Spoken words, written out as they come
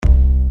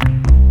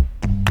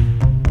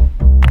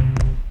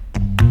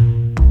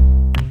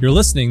You're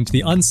listening to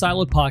the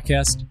Unsiloed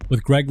podcast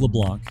with Greg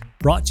LeBlanc,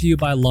 brought to you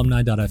by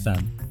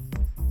Alumni.fm.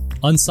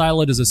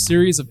 Unsiloed is a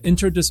series of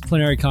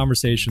interdisciplinary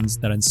conversations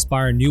that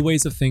inspire new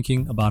ways of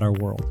thinking about our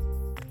world.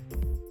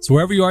 So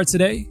wherever you are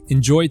today,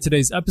 enjoy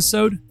today's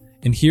episode,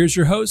 and here's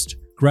your host,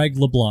 Greg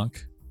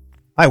LeBlanc.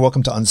 Hi,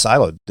 welcome to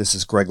Unsiloed. This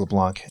is Greg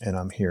LeBlanc, and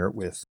I'm here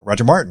with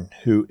Roger Martin,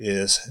 who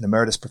is an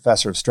emeritus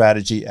professor of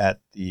strategy at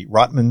the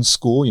Rotman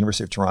School,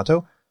 University of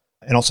Toronto,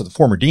 and also the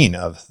former dean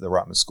of the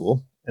Rotman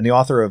School, and the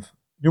author of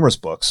numerous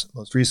books,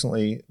 most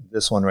recently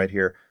this one right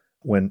here,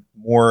 When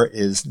More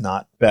is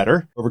Not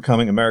Better,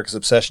 Overcoming America's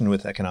Obsession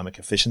with Economic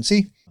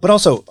Efficiency, but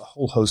also a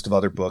whole host of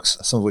other books,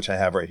 some of which I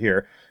have right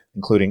here,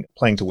 including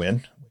Playing to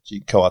Win, which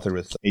he co-authored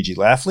with A.G.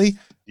 Lafley,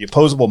 The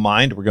Opposable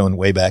Mind, we're going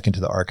way back into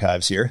the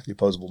archives here, The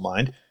Opposable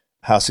Mind,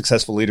 How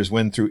Successful Leaders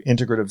Win Through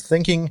Integrative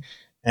Thinking,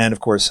 and of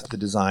course, The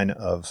Design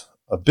of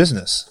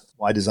Business,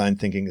 Why Design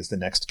Thinking is the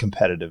Next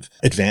Competitive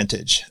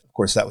Advantage. Of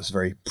course, that was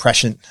very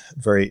prescient,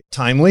 very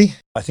timely.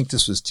 I think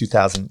this was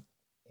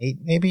 2008,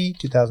 maybe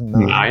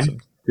 2009.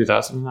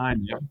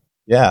 2009, yeah.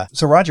 Yeah.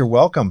 So Roger,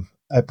 welcome.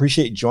 I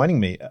appreciate you joining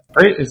me.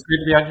 Great. It's great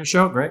to be on your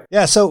show, Greg.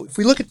 Yeah. So if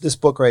we look at this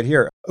book right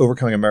here,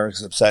 Overcoming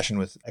America's Obsession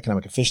with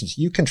Economic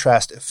Efficiency, you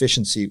contrast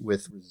efficiency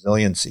with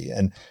resiliency.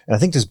 And I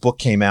think this book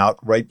came out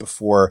right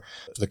before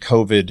the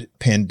COVID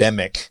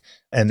pandemic.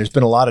 And there's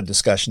been a lot of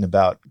discussion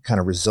about kind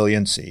of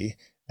resiliency.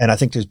 And I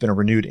think there's been a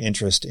renewed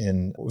interest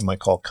in what we might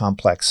call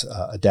complex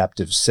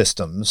adaptive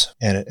systems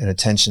and an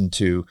attention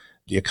to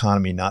the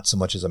economy, not so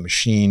much as a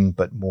machine,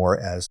 but more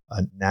as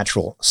a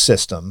natural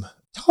system.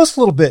 Tell us a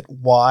little bit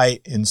why,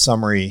 in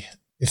summary,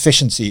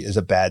 efficiency is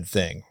a bad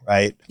thing,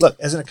 right? Look,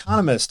 as an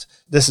economist,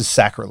 this is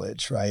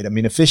sacrilege, right? I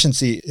mean,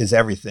 efficiency is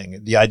everything.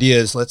 The idea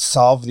is let's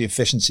solve the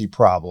efficiency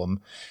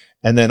problem.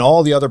 And then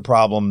all the other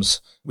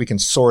problems we can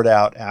sort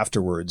out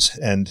afterwards.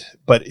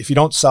 But if you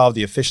don't solve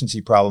the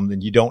efficiency problem,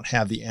 then you don't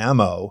have the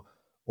ammo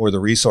or the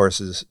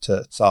resources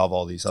to solve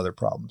all these other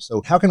problems.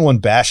 So how can one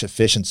bash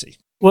efficiency?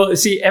 Well,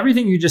 see,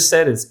 everything you just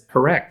said is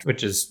correct,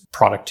 which is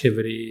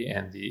productivity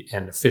and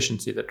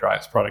efficiency that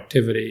drives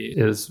productivity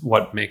is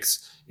what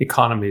makes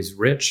economies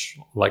rich,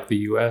 like the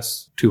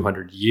US,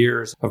 200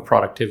 years of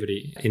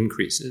productivity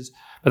increases.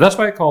 But that's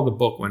why I call the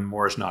book When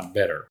More is Not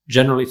Better.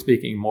 Generally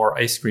speaking, more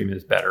ice cream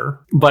is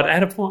better. But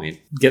at a point,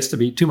 it gets to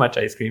be too much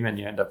ice cream and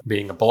you end up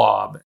being a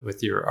blob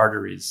with your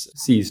arteries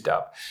seized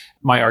up.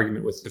 My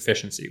argument with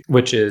efficiency,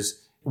 which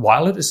is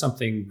while it is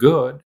something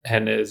good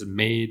and has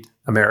made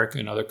America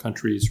and other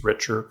countries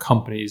richer,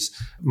 companies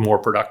more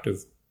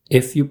productive,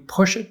 if you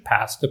push it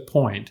past a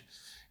point,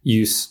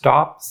 you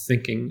stop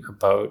thinking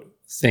about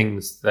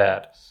things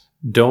that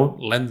don't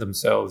lend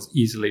themselves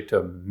easily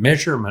to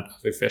measurement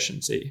of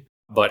efficiency,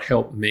 but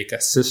help make a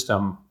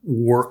system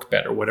work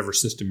better, whatever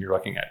system you're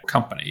looking at,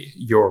 company,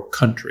 your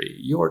country,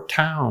 your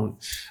town,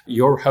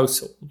 your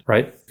household,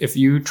 right? If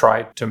you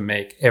try to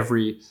make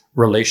every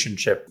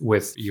relationship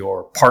with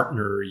your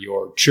partner,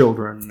 your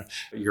children,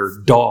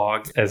 your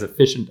dog as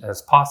efficient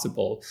as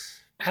possible,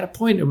 at a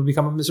point it would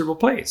become a miserable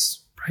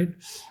place, right?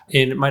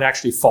 And it might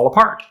actually fall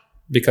apart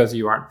because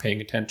you aren't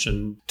paying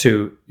attention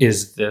to,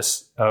 is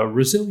this a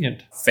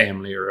resilient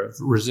family or a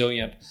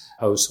resilient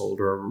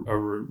household or a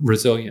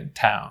resilient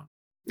town?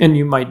 And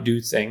you might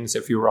do things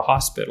if you were a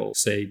hospital,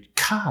 say,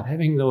 God,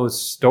 having those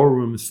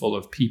storerooms full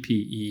of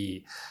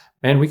PPE,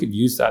 man, we could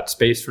use that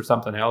space for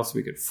something else.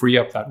 We could free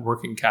up that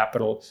working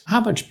capital.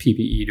 How much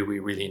PPE do we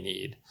really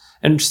need?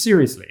 And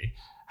seriously,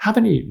 how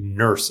many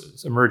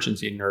nurses,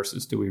 emergency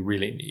nurses, do we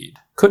really need?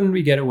 Couldn't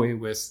we get away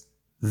with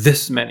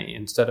this many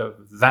instead of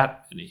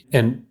that many?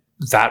 And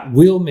that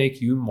will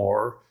make you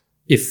more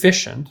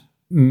efficient,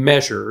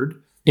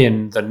 measured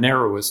in the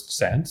narrowest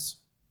sense.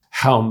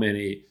 How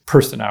many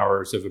person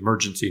hours of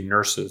emergency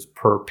nurses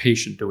per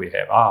patient do we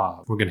have?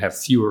 We're going to have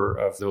fewer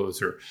of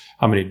those. Or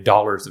how many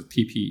dollars of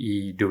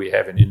PPE do we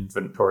have in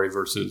inventory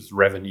versus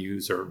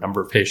revenues or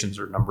number of patients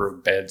or number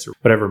of beds or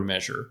whatever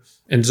measure?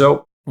 And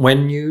so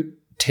when you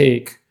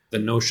take the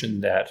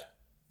notion that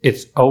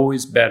it's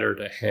always better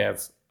to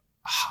have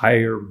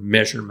higher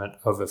measurement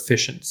of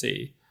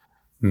efficiency,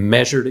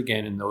 measured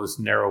again in those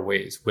narrow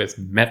ways with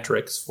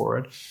metrics for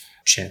it,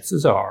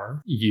 chances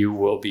are you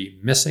will be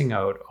missing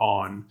out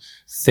on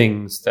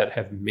things that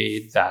have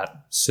made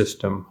that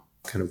system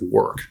kind of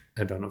work.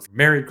 I don't know if you're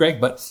married, Greg,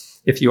 but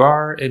if you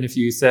are, and if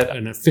you said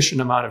an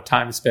efficient amount of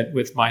time spent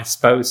with my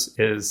spouse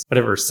is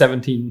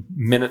 17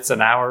 minutes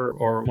an hour,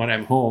 or when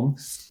I'm home,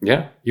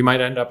 yeah, you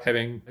might end up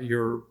having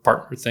your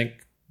partner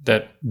think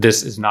that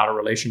this is not a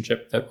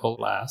relationship that will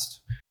last.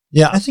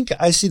 Yeah, I think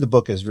I see the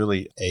book as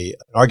really an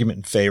argument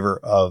in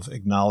favor of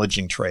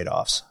acknowledging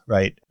trade-offs,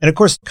 right? And of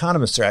course,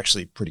 economists are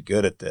actually pretty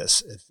good at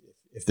this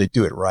if they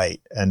do it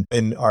right. And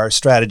in our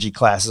strategy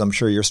classes, I'm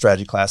sure your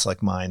strategy class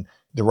like mine,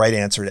 the right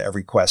answer to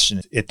every question,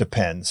 it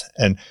depends.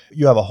 And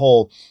you have a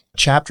whole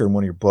chapter in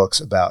one of your books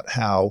about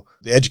how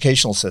the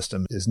educational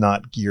system is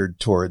not geared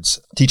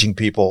towards teaching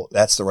people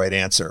that's the right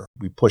answer.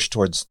 We push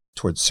towards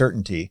towards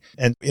certainty.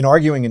 And in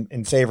arguing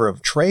in favor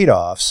of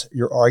trade-offs,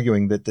 you're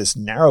arguing that this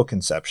narrow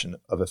conception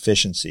of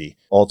efficiency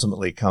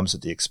ultimately comes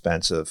at the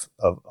expense of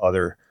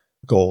other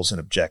goals and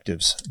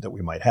objectives that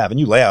we might have. And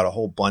you lay out a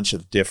whole bunch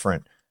of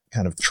different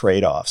kind of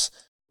trade-offs.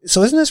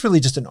 So isn't this really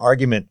just an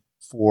argument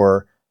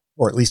for,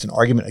 or at least an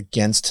argument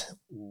against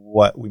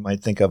what we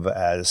might think of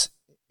as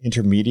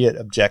intermediate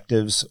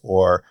objectives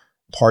or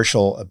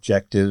partial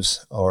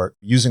objectives or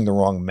using the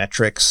wrong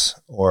metrics?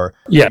 Or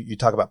you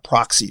talk about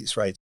proxies,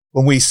 right?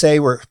 When we say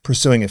we're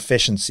pursuing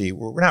efficiency,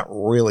 we're not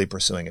really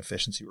pursuing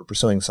efficiency. We're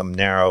pursuing some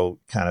narrow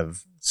kind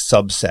of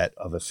subset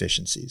of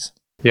efficiencies.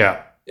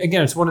 Yeah.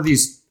 Again, it's one of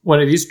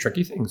these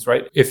tricky things,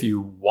 right? If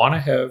you want to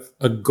have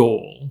a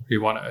goal,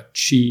 you want to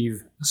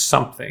achieve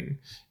something,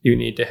 you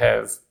need to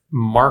have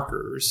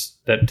markers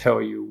that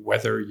tell you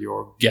whether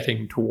you're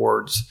getting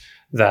towards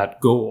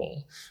that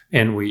goal.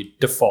 And we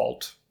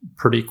default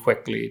pretty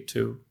quickly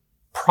to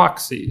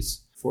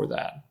proxies for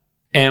that.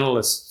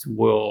 Analysts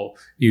will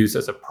use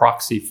as a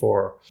proxy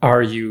for,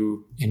 are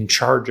you in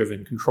charge of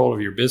and control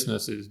of your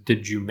businesses?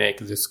 Did you make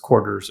this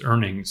quarter's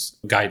earnings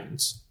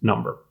guidance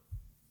number,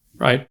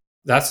 right?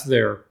 That's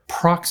their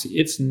proxy.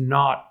 It's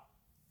not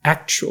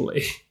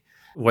actually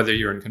whether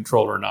you're in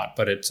control or not,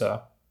 but it's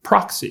a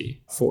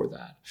proxy for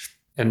that.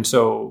 And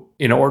so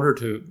in order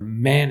to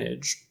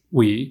manage,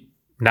 we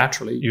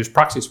naturally use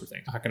proxies for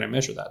things. How can I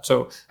measure that?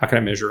 So how can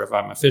I measure if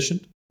I'm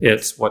efficient?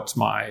 It's what's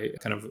my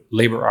kind of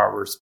labor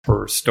hours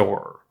per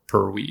store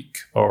per week,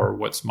 or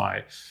what's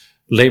my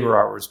labor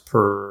hours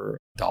per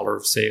dollar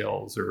of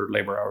sales, or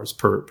labor hours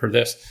per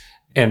this.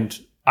 And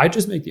I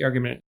just make the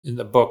argument in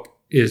the book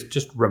is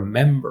just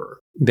remember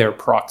their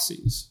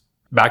proxies.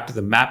 Back to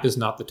the map is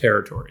not the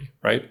territory,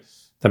 right?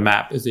 The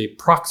map is a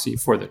proxy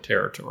for the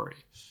territory.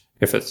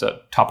 If it's a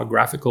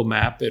topographical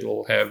map,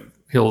 it'll have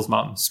hills,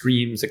 mountains,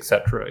 streams,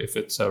 etc. If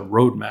it's a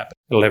road map,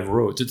 it'll have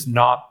roads. It's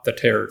not the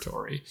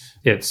territory.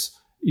 It's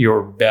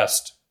your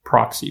best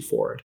proxy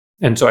for it.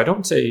 And so I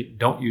don't say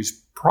don't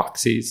use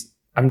proxies.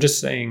 I'm just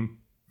saying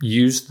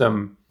use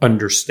them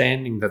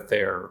understanding that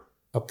they're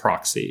a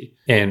proxy.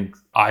 And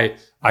I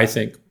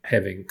think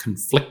having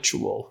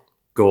conflictual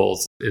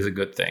goals is a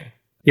good thing.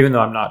 Even though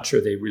I'm not sure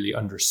they really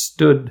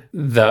understood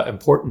the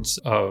importance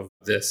of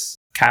this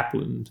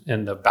Kaplan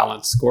and the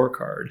balanced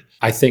scorecard,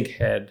 I think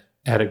had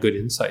a good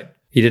insight.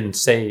 He didn't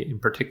say in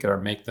particular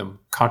make them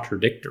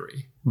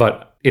contradictory,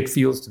 but it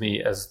feels to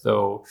me as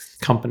though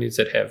companies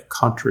that have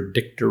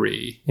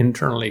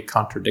internally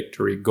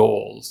contradictory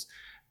goals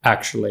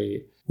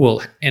actually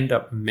will end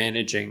up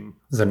managing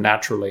the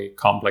naturally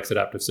complex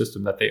adaptive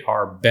system that they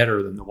are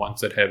better than the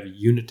ones that have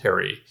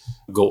unitary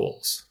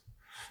goals.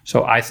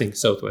 So I think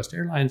Southwest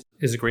Airlines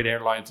is a great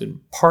airline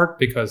in part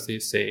because they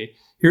say,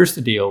 here's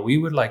the deal. We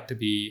would like to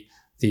be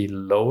the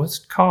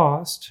lowest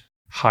cost,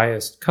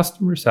 highest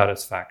customer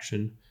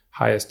satisfaction,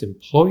 highest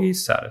employee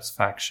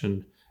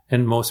satisfaction,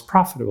 and most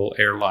profitable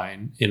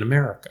airline in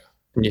America.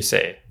 And you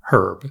say,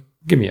 Herb,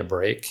 give me a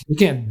break. You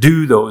can't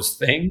do those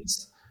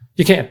things.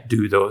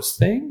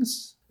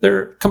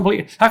 They're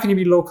complete. How can you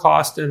be low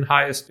cost and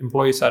highest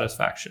employee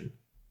satisfaction?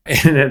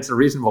 And it's a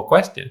reasonable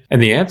question.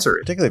 And the answer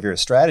is, particularly if you're a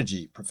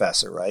strategy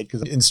professor, right?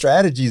 Because in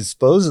strategy is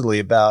supposedly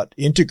about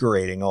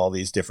integrating all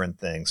these different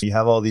things. You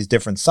have all these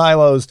different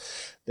silos.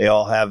 They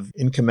all have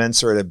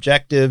incommensurate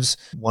objectives.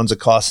 One's a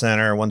cost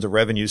center, one's a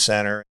revenue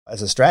center.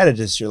 As a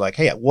strategist, you're like,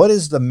 hey, what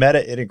is the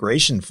meta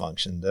integration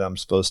function that I'm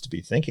supposed to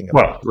be thinking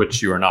about? Well,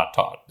 which you are not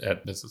taught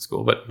at business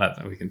school, but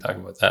we can talk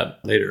about that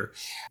later.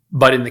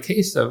 But in the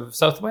case of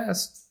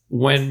Southwest,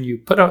 when you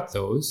put out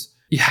those,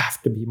 you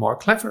have to be more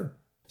clever.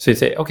 So you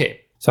say, okay,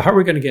 so how are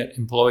we going to get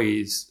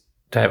employees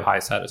to have high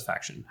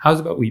satisfaction? How's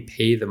about we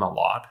pay them a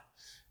lot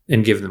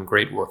and give them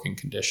great working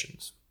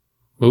conditions?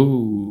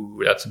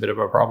 Ooh, that's a bit of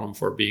a problem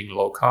for being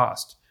low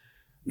cost.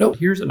 No,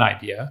 here's an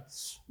idea.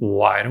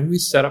 Why don't we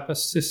set up a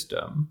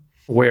system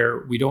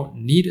where we don't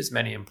need as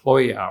many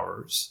employee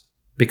hours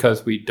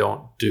because we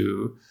don't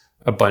do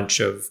a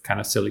bunch of kind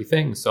of silly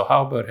things? So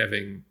how about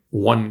having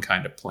one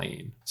kind of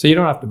plane? So you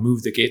don't have to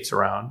move the gates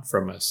around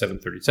from a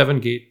 737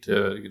 gate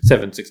to a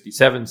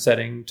 767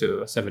 setting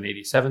to a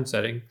 787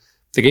 setting.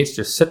 The gates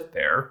just sit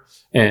there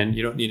and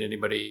you don't need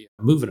anybody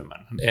moving them.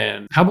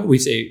 And how about we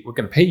say, we're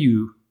going to pay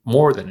you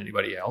more than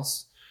anybody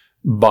else,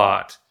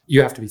 but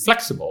you have to be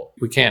flexible.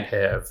 We can't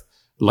have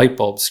light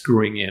bulbs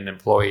screwing in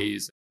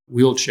employees,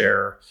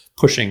 wheelchair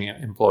pushing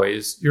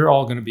employees. You're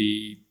all going to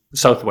be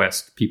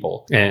Southwest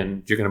people,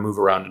 and you're going to move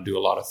around and do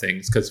a lot of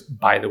things because,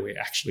 by the way,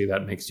 actually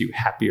that makes you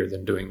happier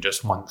than doing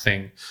just one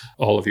thing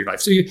all of your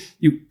life. So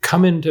you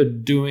come into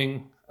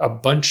doing a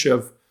bunch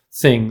of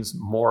things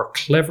more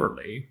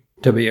cleverly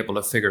to be able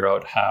to figure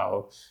out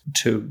how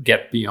to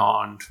get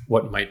beyond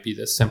what might be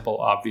the simple,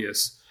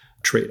 obvious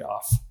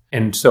trade-off.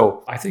 And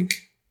so I think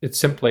it's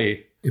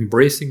simply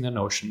embracing the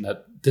notion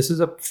that this is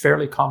a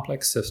fairly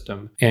complex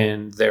system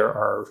and there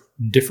are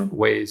different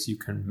ways you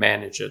can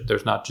manage it.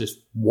 There's not just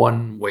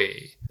one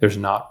way. There's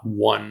not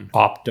one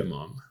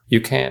optimum.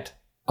 You can't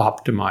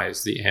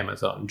optimize the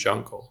Amazon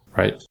jungle,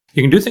 right?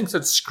 You can do things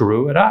that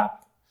screw it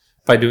up.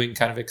 by doing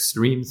kind of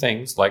extreme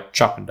things like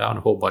chopping down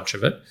a whole bunch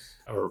of it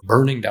or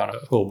burning down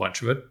a whole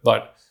bunch of it.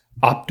 But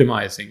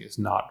optimizing is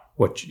not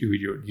what you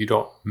do. You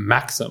don't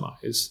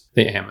maximize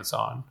the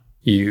Amazon.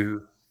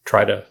 You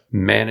try to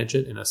manage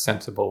it in a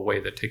sensible way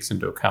that takes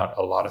into account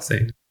a lot of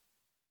things.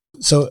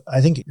 So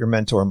I think your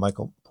mentor,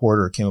 Michael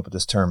Porter, came up with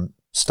this term,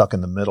 stuck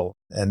in the middle.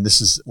 And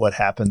this is what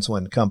happens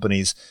when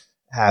companies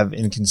have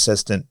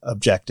inconsistent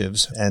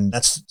objectives. And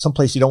that's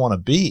someplace you don't want to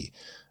be.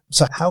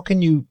 So how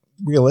can you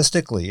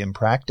realistically, in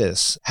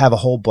practice, have a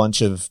whole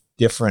bunch of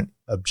different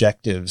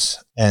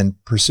objectives and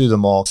pursue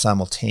them all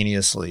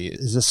simultaneously?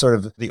 Is this sort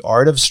of the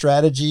art of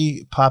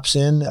strategy pops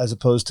in as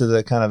opposed to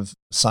the kind of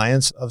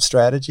science of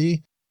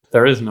strategy?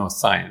 There is no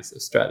science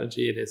of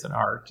strategy. It is an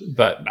art.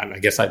 But I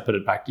guess I'd put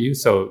it back to you.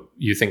 So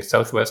you think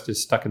Southwest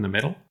is stuck in the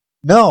middle?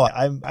 No,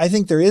 I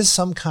think there is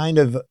some kind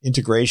of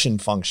integration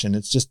function.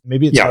 It's just,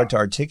 maybe it's hard to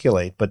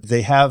articulate, but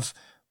they have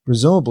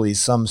presumably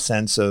some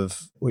sense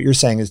of, what you're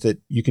saying is that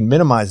you can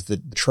minimize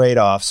the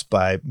trade-offs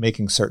by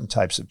making certain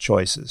types of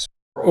choices.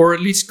 Or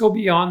at least go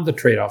beyond the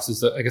trade-offs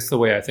is, I guess, the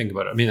way I think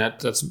about it. I mean,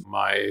 that's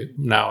my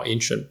now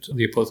ancient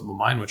The Opposable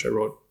Mind, which I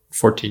wrote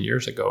 14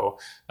 years ago.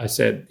 I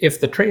said,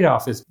 if the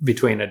trade-off is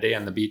between a day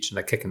on the beach and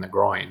a kick in the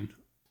groin,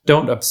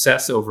 don't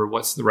obsess over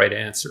what's the right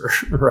answer,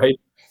 right?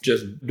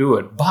 Just do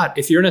it. But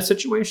if you're in a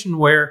situation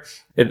where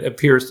it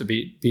appears to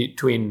be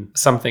between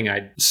something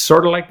I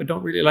sort of like but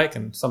don't really like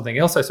and something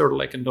else I sort of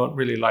like and don't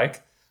really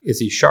like,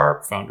 Izzy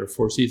Sharp, founder of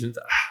Four Seasons.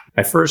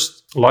 My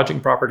first lodging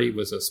property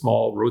was a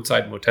small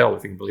roadside motel,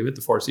 if you can believe it,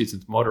 the Four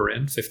Seasons Motor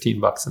Inn,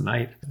 $15 a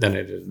night. Then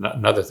I did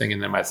another thing.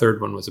 And then my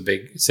third one was a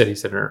big city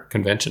center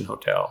convention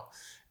hotel.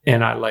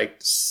 And I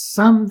liked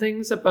some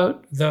things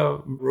about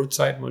the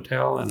roadside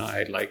motel and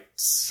I liked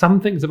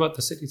some things about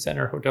the city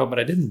center hotel, but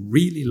I didn't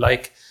really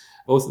like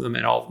both of them.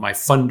 And all of my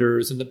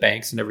funders and the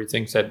banks and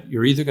everything said,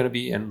 you're either going to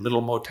be in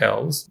little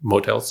motels,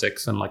 Motel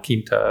 6 and La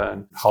Quinta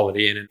and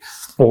Holiday Inn,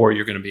 or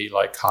you're going to be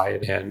like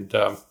Hyatt and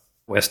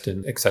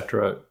Westin,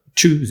 etc.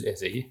 Choose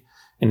Izzy.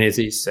 And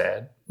Izzy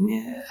said,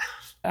 yeah,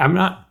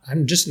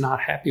 I'm just not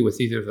happy with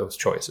either of those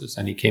choices.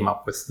 And he came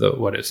up with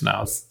what is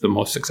now the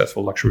most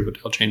successful luxury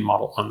hotel chain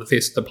model on the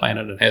face of the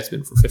planet and has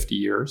been for 50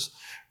 years.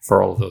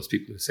 For all of those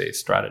people who say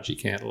strategy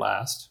can't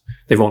last,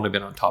 they've only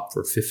been on top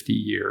for 50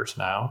 years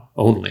now,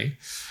 only,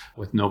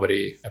 with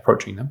nobody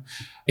approaching them.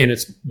 And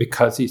it's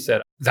because he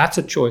said, that's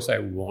a choice I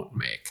won't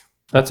make.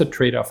 That's a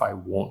trade-off I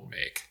won't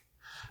make.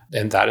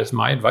 And that is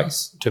my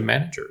advice to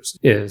managers,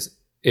 is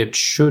it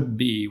should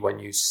be when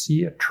you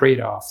see a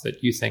trade-off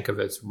that you think of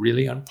as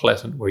really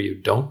unpleasant, where you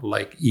don't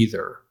like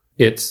either,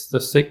 it's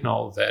the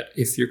signal that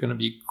if you're going to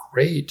be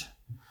great,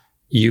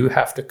 you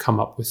have to come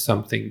up with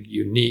something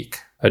unique,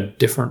 a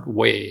different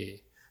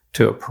way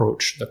to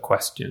approach the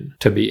question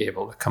to be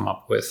able to come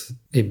up with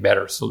a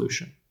better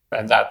solution.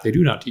 And that they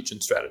do not teach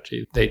in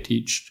strategy. They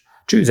teach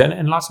choose.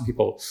 And lots of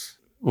people,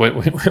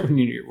 when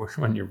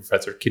your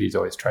professor, kiddies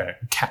always try to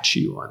catch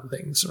you on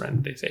things.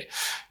 And they say,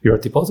 you're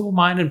at the opposable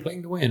mind and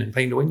playing to win. And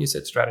playing to win, you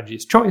said strategy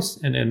is choice.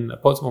 And in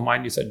opposable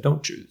mind, you said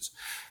don't choose.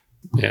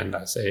 And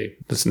I say,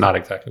 that's not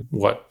exactly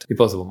what the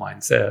opposable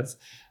mind says.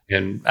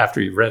 And after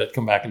you've read it,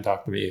 come back and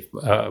talk to me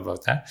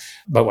about that.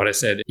 But what I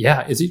said,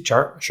 Izzy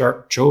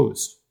Sharp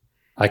chose.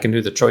 I can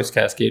do the choice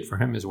cascade for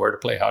him, is where to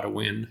play, how to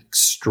win.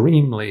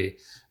 Extremely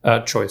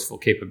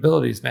choiceful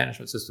capabilities,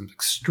 management systems,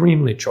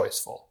 extremely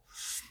choiceful.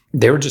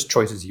 They were just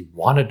choices he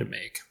wanted to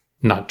make,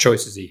 not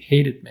choices he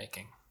hated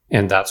making.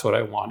 And that's what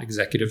I want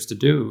executives to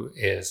do,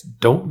 is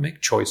don't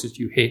make choices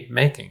you hate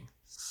making.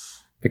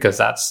 Because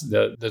that's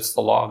the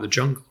law of the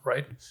jungle,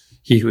 right?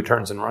 He who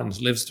turns and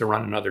runs lives to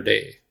run another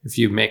day. If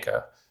you make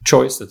a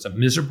choice that's a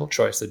miserable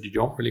choice that you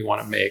don't really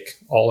want to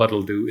make, all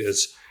it'll do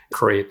is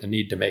create the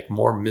need to make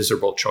more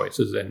miserable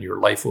choices, and your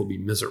life will be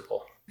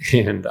miserable.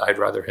 And I'd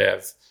rather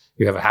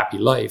you have a happy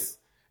life,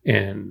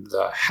 and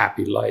the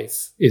happy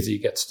life is he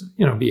gets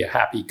to, be a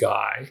happy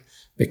guy,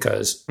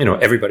 because,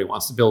 everybody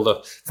wants to build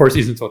a Four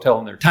Seasons hotel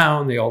in their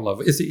town. They all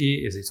love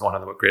Izzy. Izzy's one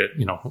of the great,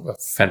 a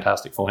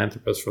fantastic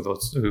philanthropist. For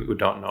those who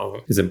don't know,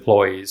 his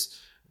employees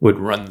would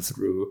run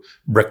through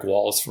brick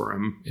walls for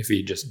him if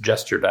he just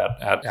gestured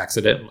at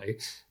accidentally.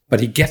 But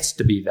he gets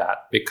to be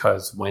that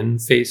because when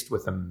faced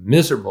with a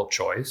miserable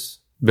choice,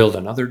 build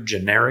another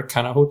generic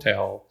kind of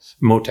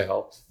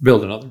motel,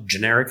 build another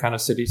generic kind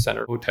of city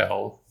center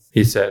hotel,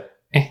 he said,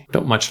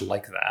 don't much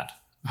like that.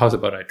 How's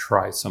about I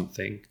try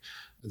something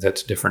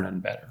that's different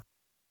and better?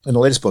 In the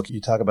latest book,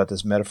 you talk about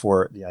this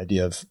metaphor, the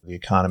idea of the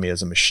economy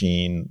as a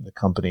machine, the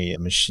company a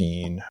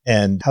machine,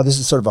 and how this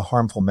is sort of a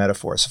harmful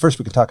metaphor. So first,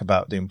 we can talk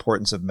about the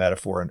importance of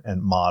metaphor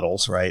and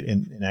models, right?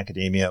 In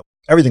academia,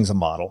 everything's a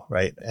model,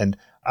 right? And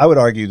I would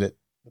argue that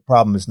the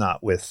problem is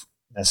not with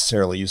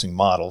necessarily using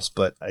models,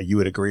 but you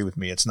would agree with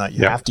me. It's not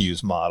you have to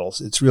use models.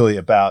 It's really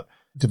about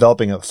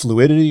developing a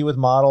fluidity with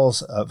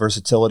models,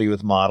 versatility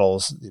with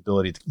models, the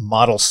ability to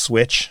model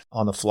switch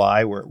on the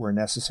fly where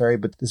necessary.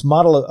 But this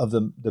model of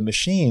the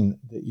machine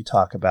that you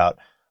talk about,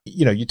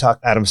 You talk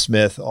Adam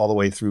Smith all the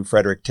way through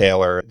Frederick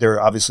Taylor.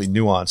 They're obviously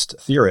nuanced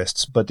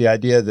theorists, but the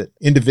idea that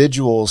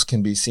individuals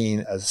can be seen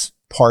as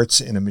parts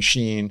in a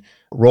machine,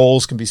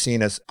 roles can be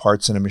seen as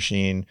parts in a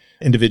machine,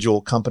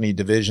 individual company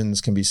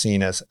divisions can be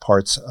seen as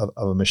parts of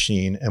a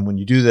machine. And when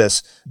you do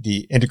this,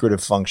 the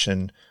integrative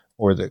function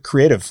or the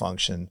creative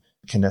function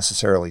can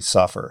necessarily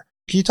suffer.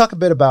 Can you talk a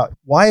bit about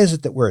why is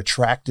it that we're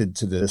attracted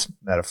to this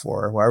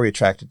metaphor? Why are we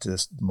attracted to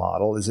this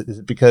model? Is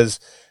it because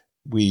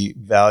we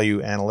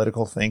value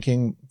analytical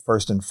thinking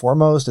first and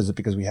foremost? Is it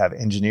because we have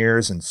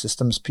engineers and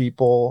systems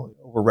people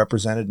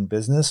overrepresented in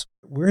business?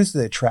 Where does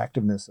the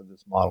attractiveness of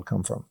this model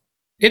come from?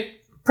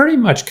 It pretty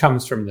much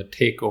comes from the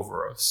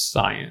takeover of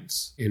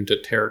science into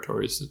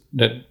territories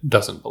that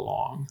doesn't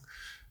belong,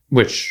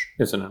 which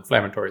is an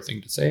inflammatory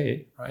thing to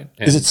say, right?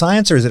 And is it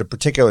science or is it a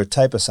particular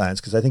type of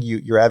science? Because I think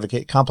you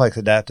advocate complex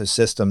adaptive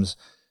systems.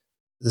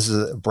 This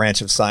is a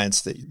branch of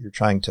science that you're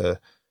trying to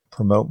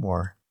promote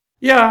more.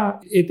 Yeah,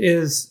 it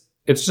is.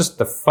 It's just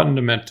the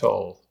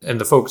fundamental,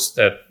 and the folks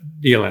that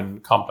deal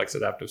in complex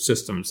adaptive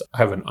systems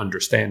have an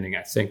understanding,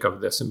 I think, of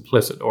this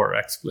implicit or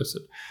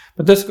explicit.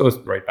 But this goes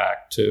right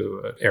back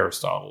to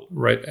Aristotle,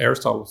 right?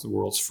 Aristotle was the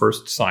world's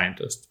first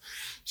scientist.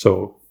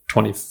 So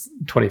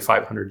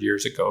 2,500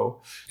 years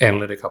ago,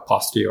 Analytica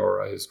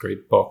Posteriora, his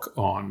great book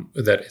on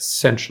that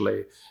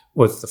essentially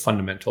was the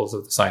fundamentals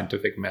of the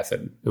scientific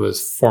method. It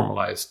was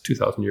formalized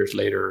 2,000 years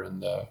later in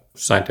the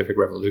scientific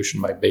revolution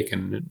by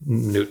Bacon,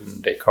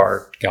 Newton,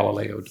 Descartes,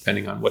 Galileo,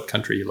 depending on what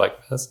country you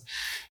like best.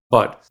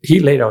 But he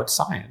laid out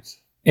science.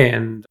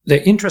 And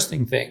the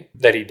interesting thing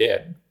that he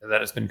did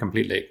that has been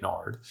completely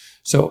ignored.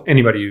 So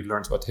anybody who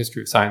learns about the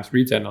history of science,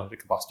 reads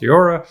Analytica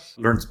Posteriora,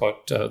 learns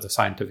about the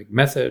scientific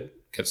method,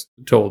 gets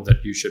told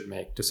that you should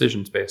make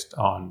decisions based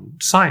on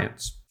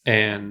science.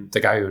 And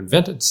the guy who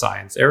invented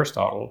science,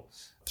 Aristotle,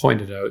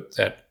 pointed out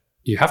that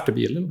you have to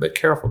be a little bit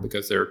careful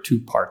because there are two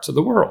parts of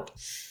the world.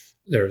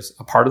 There's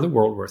a part of the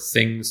world where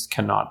things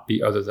cannot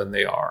be other than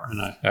they are.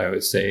 And I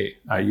always say,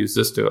 I use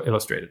this to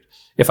illustrate it.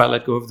 If I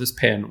let go of this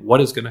pen,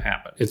 what is going to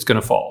happen? It's going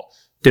to fall.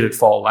 Did it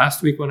fall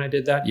last week when I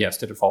did that? Yes.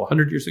 Did it fall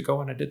 100 years ago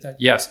when I did that?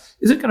 Yes.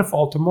 Is it going to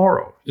fall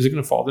tomorrow? Is it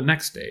going to fall the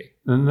next day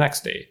and the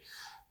next day?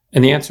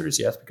 And the answer is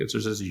yes, because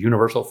there's this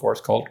universal force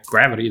called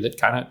gravity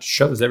that kind of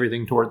shoves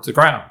everything towards the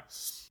ground.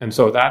 And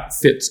so that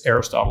fits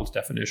Aristotle's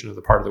definition of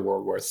the part of the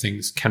world where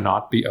things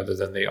cannot be other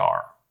than they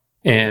are.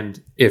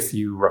 And if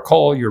you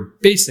recall your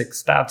basic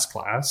stats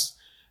class,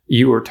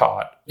 you were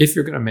taught if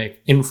you're going to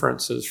make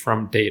inferences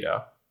from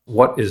data,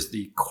 what is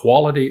the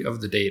quality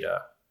of the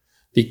data,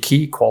 the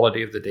key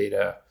quality of the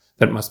data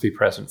that must be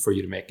present for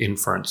you to make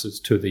inferences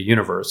to the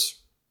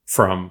universe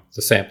from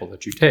the sample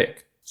that you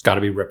take? It's got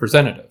to be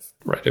representative,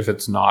 right? If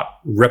it's not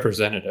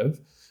representative,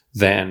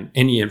 then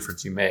any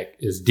inference you make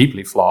is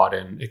deeply flawed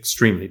and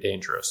extremely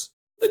dangerous.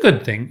 The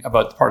good thing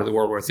about the part of the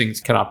world where things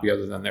cannot be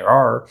other than they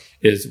are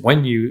is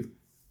when you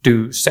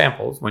do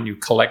samples, when you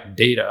collect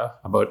data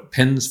about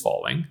pens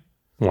falling,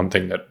 one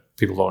thing that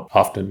people don't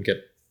often get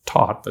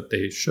taught, but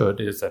they should,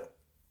 is that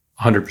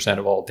 100%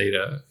 of all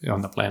data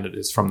on the planet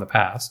is from the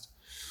past.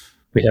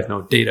 We have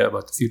no data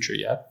about the future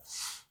yet.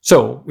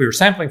 So we were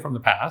sampling from the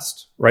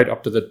past, right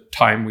up to the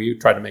time we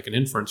try to make an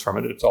inference from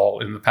it. It's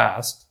all in the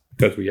past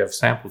because we have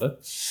sampled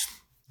it.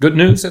 Good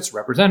news, it's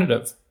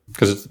representative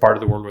because it's the part of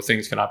the world where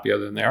things cannot be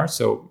other than they are.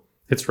 So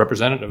it's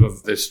representative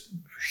of this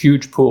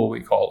huge pool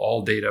we call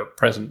all data,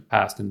 present,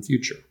 past, and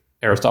future.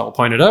 Aristotle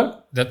pointed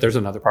out that there's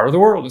another part of the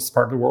world. It's the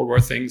part of the world where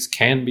things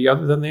can be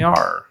other than they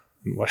are.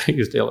 And what I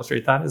used to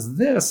illustrate that is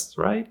this,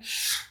 right?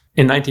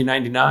 In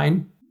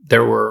 1999,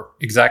 there were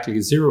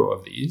exactly 0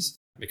 of these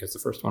because the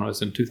first one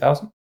was in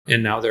 2000.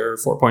 And now there are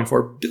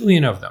 4.4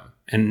 billion of them.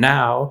 And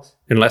now,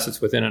 unless it's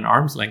within an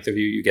arm's length of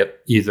you, you get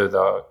either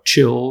the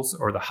chills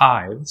or the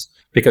hives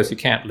because you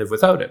can't live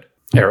without it.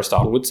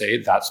 Aristotle would say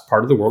that's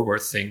part of the world where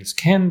things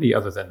can be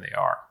other than they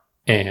are.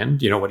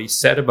 And you know what he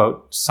said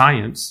about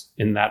science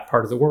in that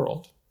part of the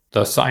world?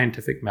 The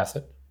scientific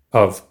method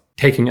of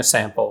taking a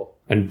sample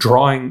and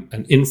drawing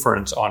an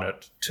inference on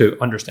it to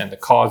understand the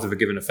cause of a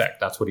given effect.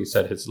 That's what he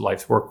said his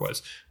life's work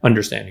was,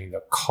 understanding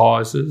the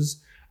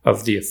causes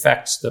of the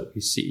effects that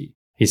we see.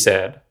 He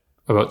said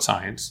about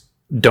science,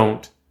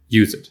 don't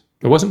use it.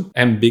 It wasn't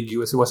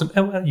ambiguous. It wasn't,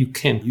 oh, well, you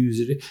can't use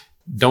it.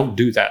 Don't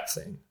do that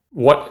thing.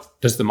 What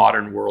does the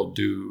modern world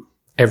do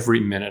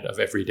every minute of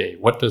every day?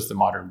 What does the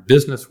modern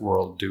business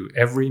world do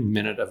every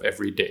minute of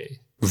every day?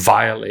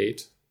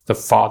 Violate the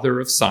father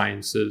of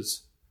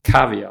science's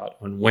caveat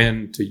on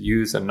when to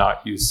use and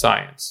not use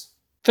science.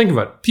 Think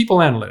about it. People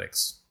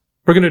analytics.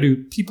 We're going to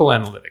do people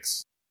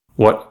analytics.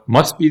 What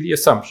must be the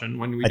assumption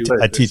when we do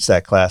I teach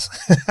that class.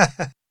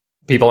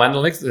 People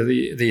analytics,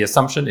 the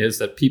assumption is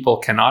that people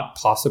cannot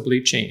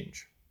possibly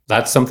change.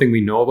 That's something we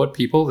know about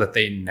people, that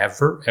they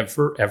never,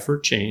 ever, ever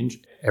change.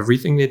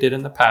 Everything they did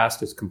in the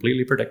past is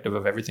completely predictive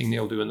of everything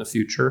they'll do in the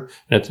future,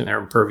 and they're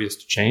impervious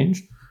to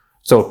change.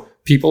 So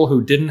people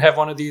who didn't have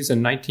one of these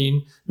in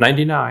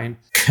 1999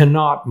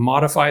 cannot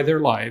modify their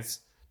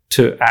lives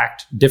to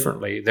act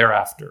differently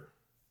thereafter.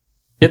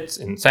 It's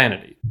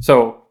insanity.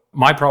 So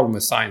My problem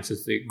with science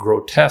is the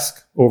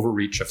grotesque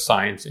overreach of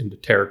science into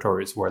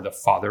territories where the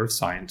father of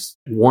science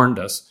warned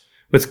us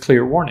with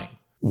clear warning.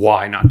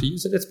 Why not to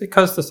use it? It's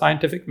because the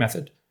scientific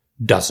method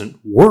doesn't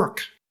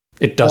work.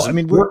 It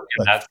doesn't work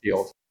in that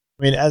field.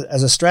 I mean,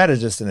 as a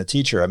strategist and a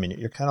teacher, I mean,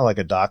 you're kind of like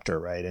a doctor,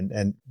 right?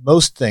 And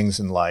most things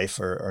in life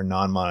are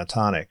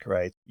non-monotonic,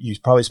 right? You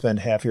probably spend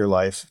half your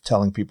life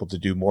telling people to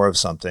do more of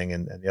something,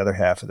 and the other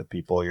half of the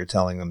people, you're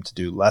telling them to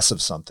do less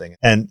of something.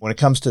 And when it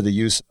comes to the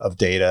use of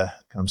data,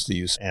 it comes to the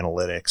use of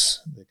analytics,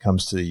 it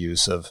comes to the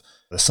use of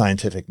the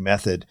scientific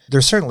method,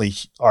 there certainly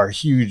are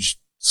huge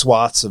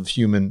swaths of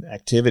human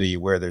activity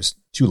where there's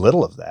too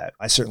little of that.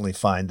 I certainly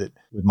find that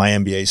with my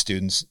MBA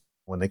students,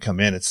 when they come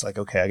in, it's like,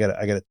 okay, I got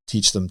to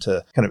teach them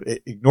to kind of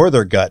ignore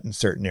their gut in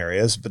certain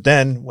areas. But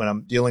then when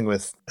I'm dealing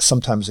with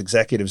sometimes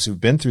executives who've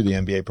been through the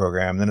MBA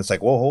program, then it's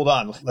like, well, hold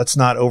on, let's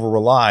not over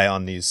rely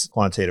on these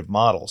quantitative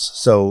models.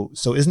 So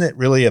isn't it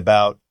really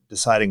about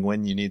deciding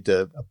when you need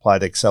to apply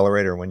the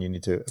accelerator and when you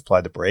need to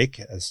apply the brake,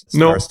 as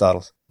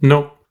Aristotle?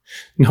 No.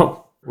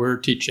 We're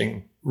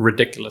teaching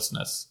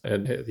ridiculousness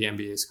at the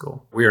MBA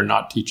school. We are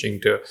not teaching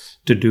to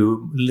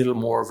do little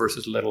more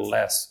versus little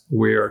less.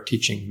 We are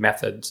teaching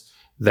methods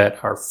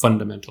that are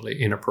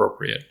fundamentally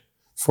inappropriate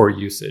for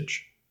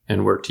usage.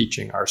 And we're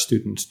teaching our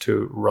students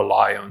to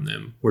rely on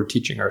them. We're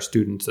teaching our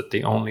students that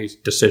the only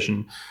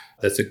decision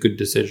that's a good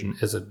decision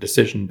is a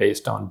decision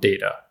based on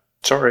data.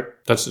 Sorry,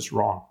 that's just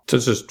wrong.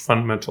 It's just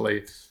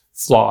fundamentally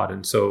flawed.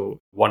 And so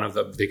one of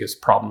the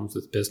biggest problems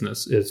with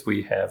business is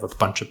we have a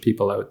bunch of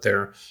people out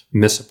there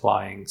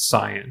misapplying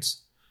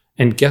science.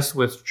 And guess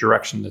which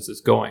direction this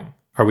is going?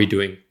 Are we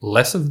doing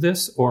less of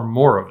this or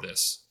more of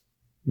this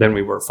than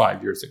we were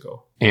 5 years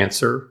ago?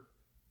 Answer,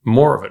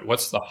 more of it.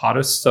 What's the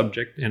hottest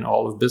subject in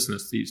all of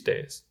business these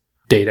days?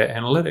 Data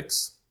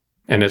analytics.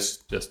 And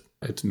it's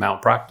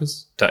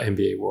malpractice. The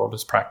MBA world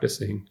is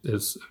practicing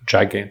is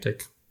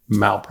gigantic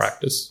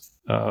malpractice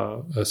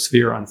a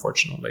sphere,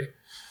 unfortunately.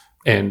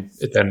 And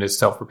it then is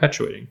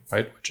self-perpetuating,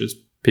 right? Which is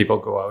people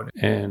go out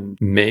and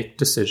make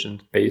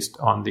decisions based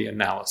on the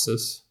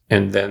analysis,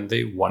 and then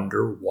they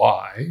wonder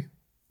why,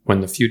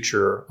 when the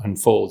future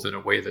unfolds in a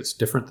way that's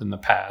different than the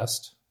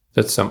past,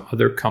 that some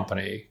other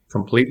company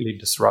completely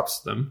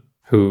disrupts them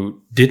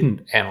who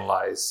didn't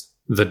analyze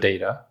the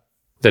data,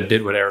 that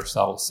did what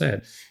Aristotle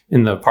said.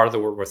 In the part of the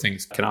world where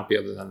things cannot be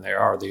other than they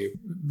are, the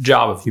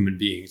job of human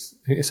beings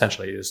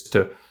essentially is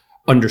to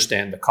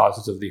understand the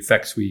causes of the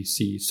effects we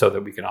see so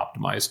that we can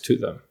optimize to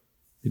them.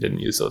 He didn't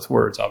use those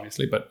words,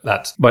 obviously, but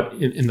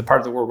in the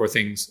part of the world where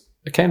things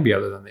can be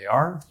other than they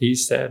are, he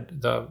said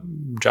the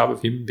job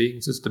of human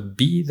beings is to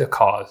be the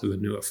cause of a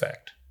new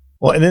effect.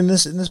 Well, and in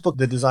this book,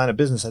 The Design of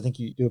Business, I think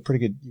you do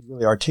you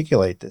really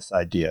articulate this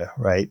idea,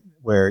 right?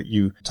 Where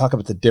you talk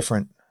about the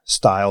different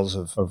styles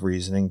of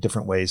reasoning,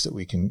 different ways that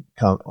we can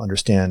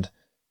understand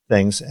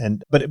things.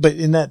 But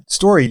in that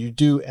story, you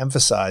do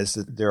emphasize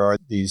that there are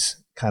these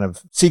kind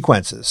of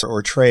sequences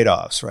or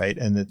trade-offs, right?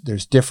 And that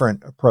there's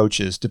different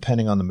approaches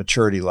depending on the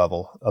maturity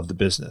level of the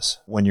business.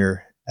 When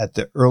you're at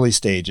the early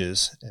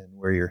stages and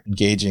where you're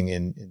engaging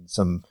in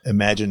some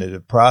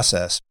imaginative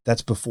process,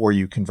 that's before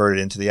you convert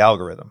it into the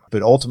algorithm.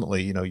 But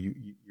ultimately,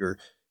 you're,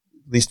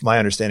 at least my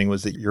understanding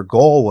was that your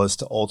goal was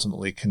to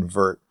ultimately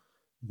convert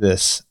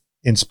this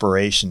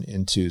inspiration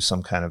into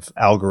some kind of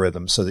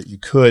algorithm so that you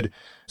could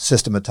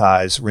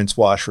systematize, rinse,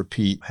 wash,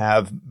 repeat,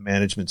 have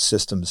management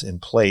systems in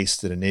place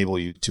that enable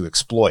you to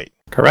exploit.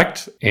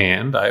 Correct.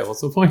 And I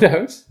also point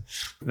out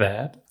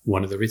that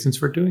one of the reasons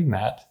for doing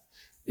that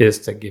is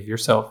to give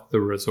yourself the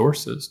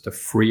resources, to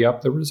free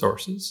up the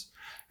resources.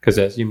 Because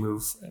as you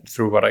move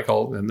through what I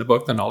call in the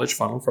book, the knowledge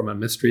funnel, from a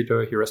mystery to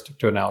a heuristic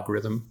to an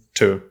algorithm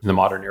to the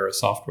modern era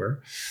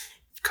software,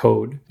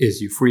 code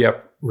is you free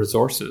up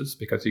resources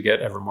because you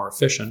get ever more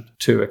efficient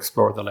to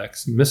explore the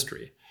next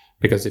mystery.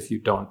 Because if you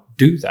don't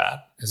do that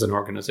as an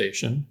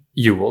organization,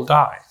 you will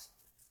die.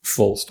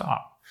 Full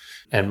stop.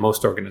 And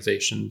most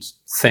organizations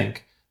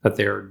think that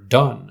they're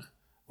done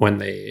when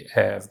they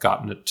have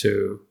gotten it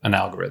to an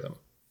algorithm.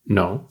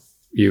 No,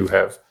 you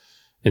have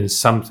in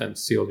some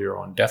sense sealed your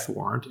own death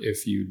warrant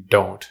if you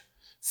don't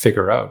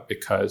figure out,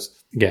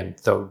 because again,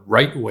 the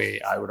right way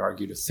I would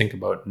argue to think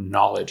about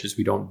knowledge is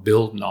we don't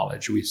build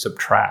knowledge, we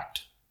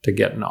subtract to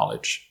get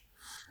knowledge.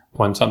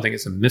 When something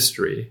is a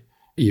mystery,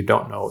 you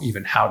don't know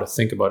even how to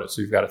think about it.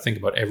 So you've got to think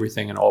about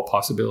everything and all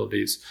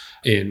possibilities.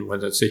 And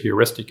when it's a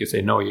heuristic, you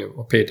say, no,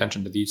 you pay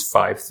attention to these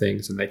 5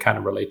 things and they kind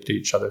of relate to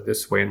each other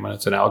this way. And when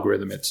it's an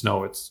algorithm, it's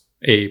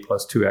A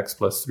plus 2x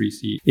plus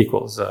 3c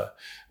equals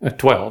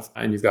 12.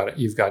 And you've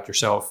got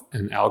yourself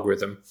an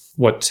algorithm.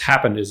 What's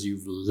happened is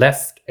you've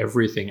left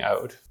everything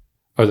out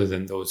other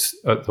than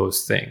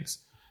those things.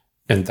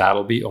 And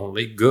that'll be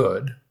only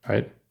good,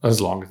 right? As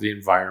long as the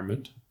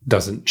environment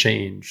doesn't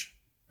change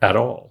at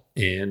all.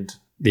 And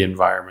the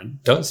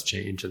environment does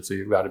change. And so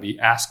you've got to be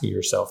asking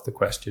yourself the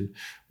question,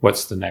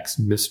 what's the next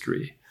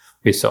mystery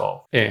we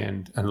solve?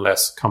 And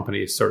unless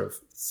companies sort of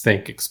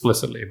think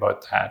explicitly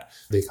about that,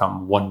 they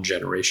become one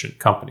generation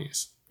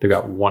companies. They've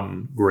got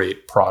one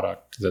great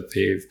product that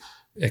they've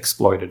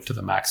exploited to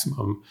the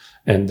maximum.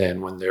 And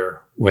then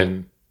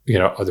when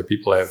other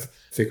people have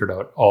figured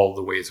out all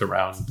the ways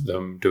around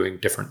them doing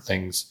different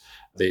things,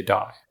 they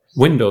die.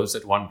 Windows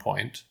at one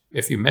point,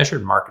 if you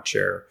measured market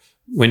share,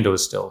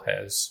 Windows still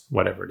has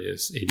whatever it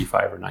is,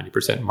 85 or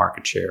 90%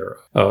 market share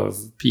of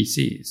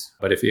PCs.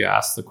 But if you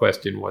ask the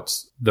question,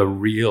 what's the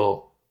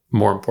real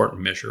more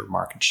important measure of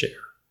market share?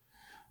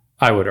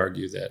 I would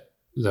argue that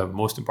the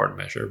most important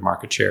measure of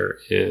market share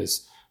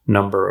is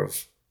number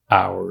of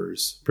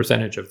hours,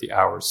 percentage of the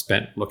hours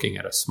spent looking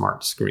at a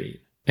smart screen.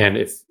 And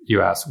if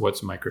you ask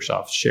what's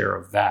Microsoft's share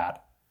of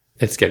that,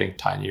 it's getting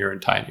tinier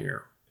and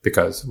tinier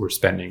because we're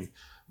spending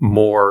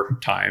more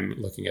time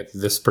looking at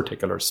this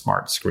particular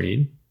smart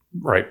screen,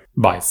 right,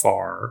 by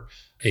far,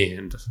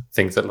 and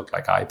things that look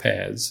like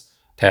iPads,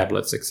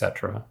 tablets,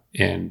 etc.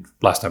 And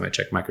last time I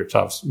checked,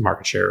 Microsoft's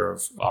market share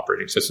of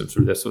operating systems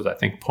for this was, I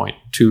think,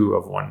 0.2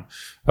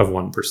 of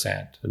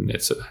 1%, and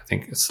it's, I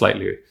think,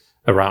 slightly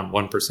around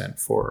 1%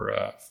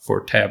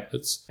 for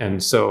tablets.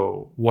 And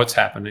so what's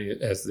happening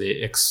as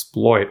they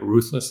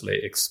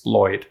ruthlessly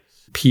exploit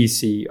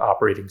PC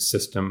operating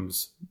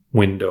systems,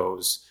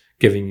 Windows,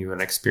 giving you an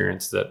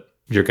experience that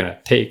you're going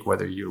to take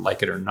whether you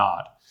like it or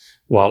not,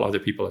 while other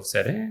people have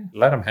said,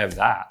 let them have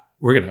that.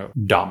 We're going to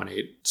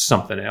dominate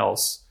something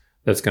else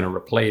that's going to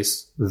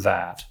replace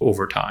that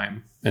over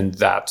time. And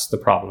that's the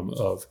problem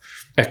of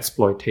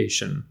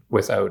exploitation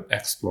without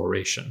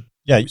exploration.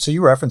 Yeah. So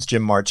you referenced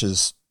Jim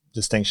March's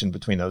distinction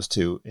between those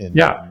two.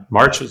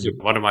 March is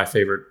one of my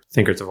favorite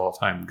thinkers of all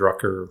time.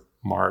 Drucker,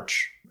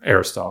 March,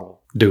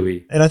 Aristotle,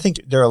 Dewey. And I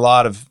think there are a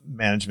lot of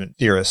management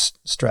theorists,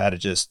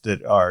 strategists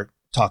that are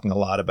talking a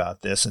lot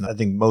about this. And I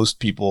think most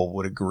people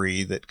would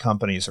agree that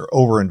companies are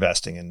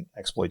over-investing in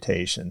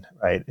exploitation,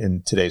 right,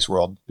 in today's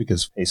world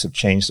because of the pace of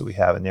change that we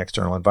have in the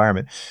external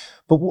environment.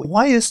 But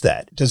why is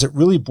that? Does it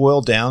really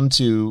boil down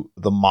to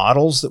the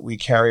models that we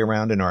carry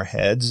around in our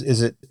heads?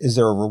 Is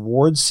there a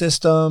reward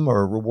system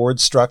or a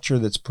reward structure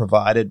that's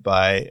provided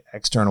by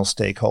external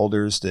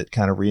stakeholders that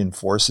kind of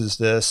reinforces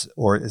this?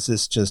 Or is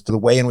this just the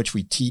way in which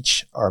we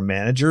teach our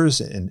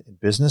managers in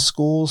business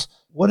schools?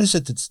 What is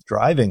it that's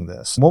driving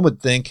this? One would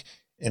think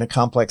in a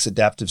complex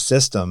adaptive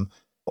system,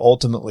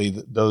 ultimately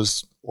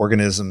those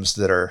organisms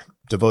that are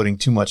devoting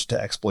too much to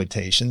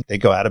exploitation, they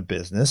go out of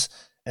business.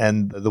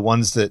 And the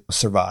ones that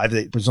survive,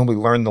 they presumably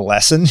learn the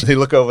lesson. They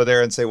look over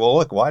there and say, well,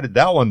 look, why did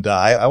that one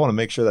die? I want to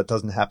make sure that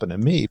doesn't happen to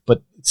me.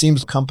 But it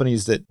seems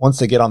companies that once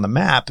they get on the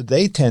map,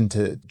 they tend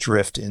to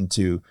drift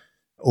into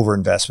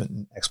overinvestment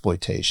and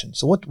exploitation.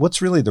 So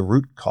what's really the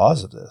root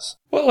cause of this?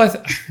 Well,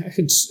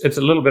 it's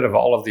a little bit of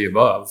all of the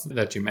above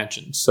that you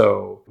mentioned.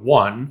 So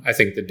one, I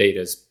think the data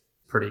is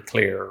pretty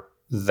clear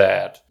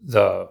that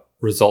the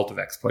result of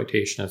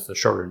exploitation is the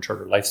shorter and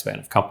shorter lifespan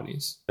of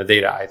companies. The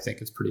data, I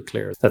think, is pretty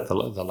clear that the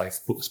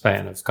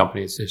lifespan of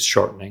companies is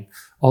shortening.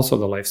 Also,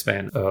 the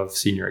lifespan of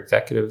senior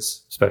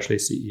executives, especially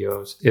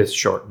CEOs, is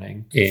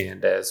shortening.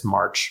 And as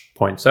March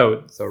points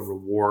out, the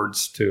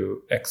rewards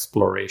to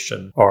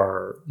exploration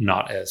are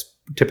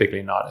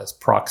typically not as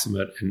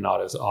proximate and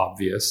not as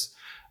obvious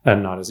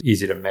and not as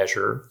easy to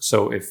measure.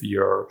 So if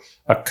you're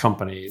a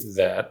company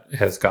that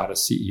has got a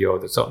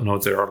CEO that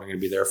knows they're only going to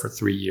be there for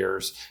 3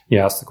 years, you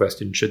ask the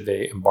question, should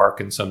they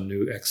embark in some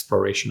new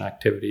exploration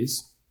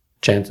activities?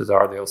 Chances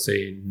are they'll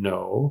say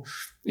no.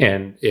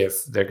 And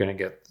if they're going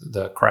to get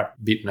the crap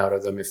beaten out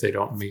of them if they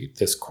don't meet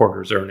this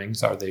quarter's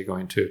earnings, are they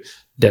going to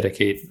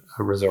dedicate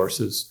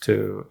resources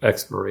to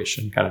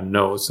exploration? Kind of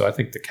no. So I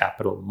think the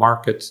capital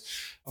markets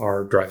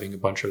are driving a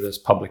bunch of this.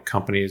 Public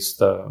companies,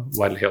 the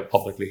widely held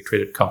publicly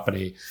traded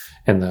company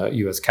and the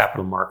U.S.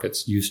 capital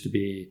markets used to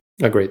be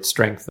a great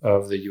strength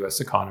of the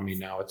U.S. economy.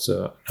 Now it's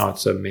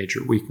a major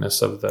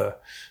weakness of the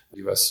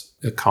U.S.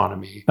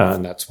 economy.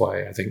 And that's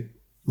why I think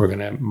we're going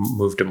to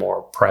move to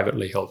more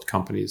privately held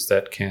companies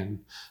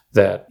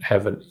that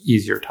have an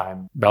easier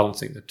time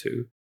balancing the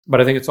two. But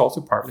I think it's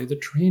also partly the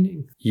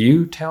training.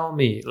 You tell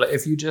me,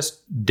 if you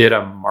just did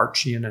a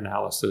Marchian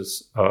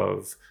analysis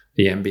of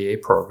the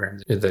MBA program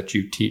that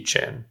you teach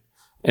in,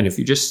 and if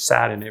you just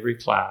sat in every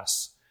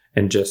class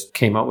and just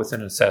came up with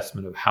an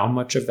assessment of how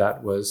much of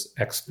that was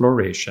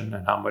exploration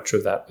and how much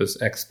of that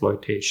was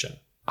exploitation,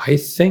 I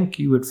think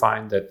you would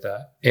find that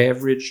the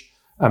average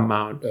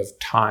amount of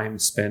time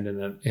spent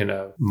in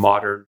a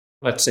modern,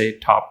 let's say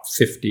top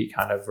 50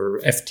 kind of, or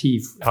FT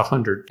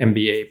 100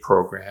 MBA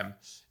program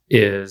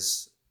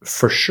is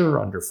for sure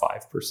under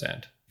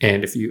 5%.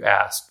 And if you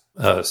ask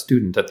a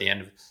student at the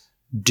end of,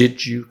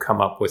 did you come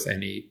up with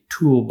any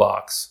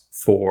toolbox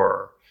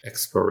for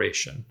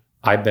exploration?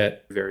 I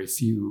bet very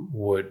few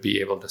would be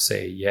able to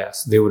say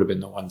yes. They would have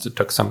been the ones that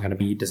took some kind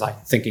of design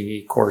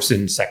thinking course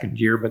in second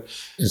year. But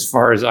as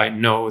far as I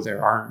know,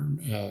 there are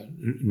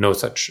no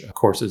such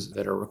courses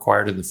that are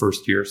required in the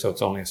first year. So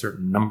it's only a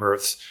certain number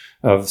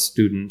of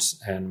students.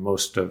 And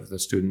most of the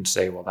students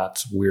say, well,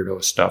 that's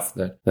weirdo stuff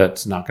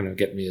that's not going to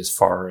get me as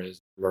far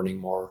as learning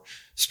more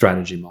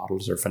strategy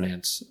models or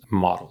finance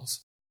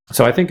models.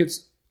 So I think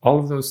all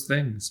of those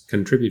things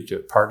contribute to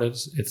it. Part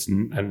is it's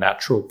a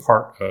natural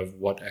part of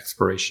what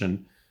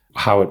exploration,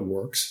 how it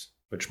works,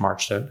 which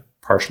March said.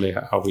 partially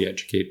how we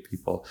educate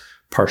people,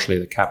 partially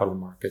the capital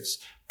markets,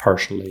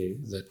 partially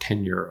the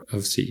tenure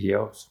of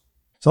CEOs.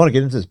 So I want to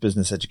get into this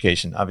business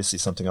education, obviously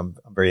something I'm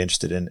very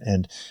interested in.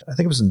 And I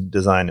think it was in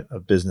Design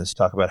of Business,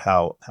 talk about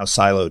how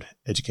siloed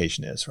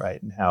education is,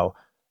 right? And how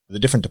the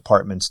different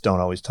departments don't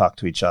always talk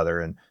to each other.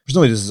 And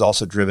presumably this is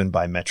also driven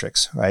by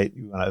metrics, right?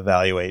 You want to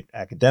evaluate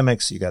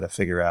academics. You got to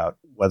figure out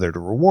whether to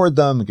reward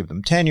them, give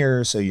them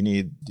tenure. So you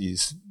need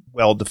these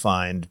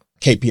well-defined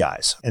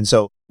KPIs. And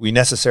so we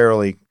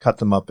necessarily cut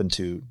them up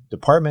into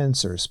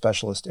departments or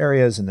specialist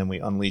areas, and then we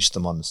unleash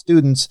them on the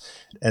students.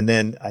 And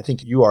then I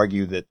think you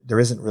argue that there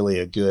isn't really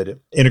a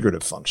good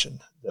integrative function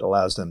that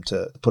allows them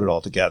to put it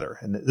all together.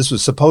 And this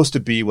was supposed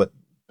to be what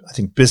I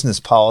think business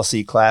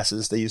policy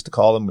classes, they used to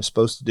call them, were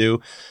supposed to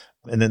do.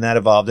 And then that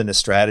evolved into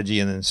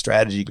strategy, and then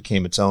strategy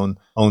became its own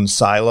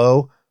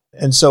silo.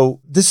 And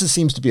so this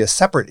seems to be a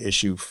separate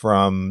issue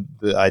from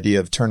the idea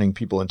of turning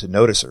people into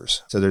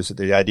noticers. So there's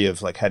the idea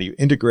of like, how do you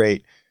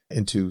integrate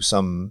into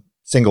some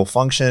single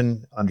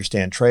function,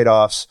 understand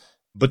trade-offs?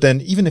 But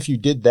then even if you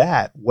did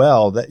that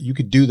well, that you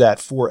could do that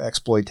for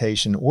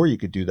exploitation or you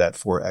could do that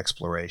for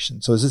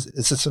exploration. So is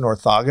this an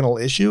orthogonal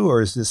issue,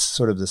 or is this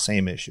sort of the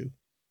same issue?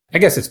 I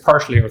guess it's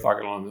partially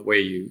orthogonal in the way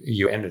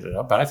you ended it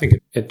up, but I think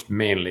it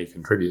mainly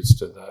contributes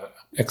to the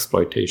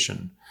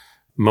exploitation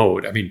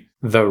mode. I mean,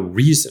 the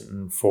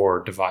reason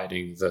for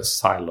dividing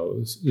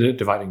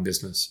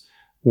business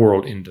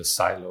world into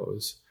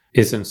silos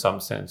is in some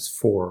sense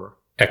for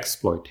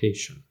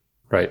exploitation,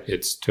 right?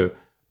 It's to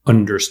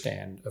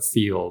understand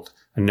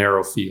a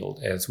narrow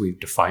field as we've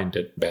defined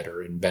it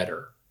better and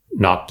better,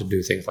 not to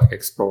do things like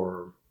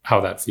explore how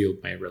that field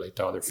may relate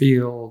to other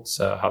fields,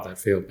 how that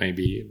field may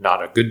be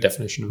not a good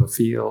definition of a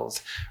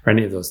field, or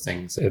any of those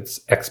things.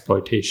 It's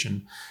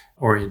exploitation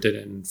oriented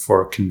and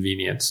for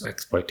convenience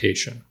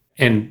exploitation.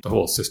 And the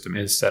whole system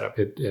is set up.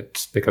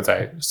 It's because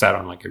I sat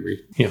on like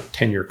a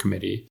tenure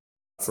committee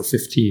for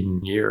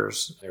 15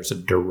 years. There's a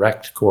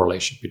direct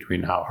correlation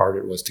between how hard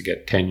it was to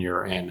get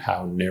tenure and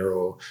how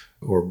narrow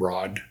or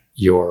broad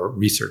your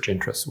research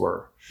interests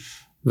were.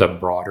 The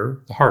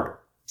broader, the harder.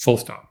 Full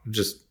stop.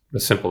 Just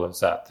as simple as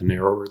that. The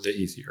narrower, the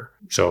easier.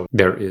 So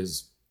there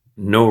is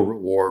no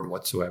reward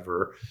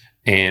whatsoever,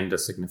 and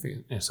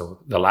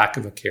so the lack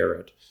of a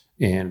carrot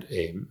and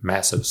a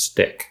massive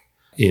stick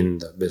in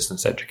the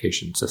business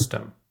education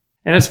system.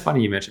 And it's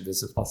funny you mentioned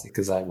business policy,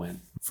 because I went,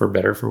 for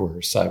better or for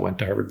worse, I went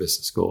to Harvard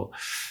Business School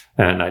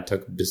and I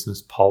took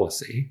business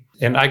policy.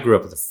 And I grew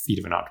up at the feet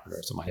of an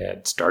entrepreneur. So my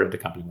dad started a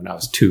company when I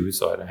was 2.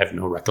 So I have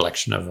no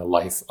recollection of a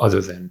life other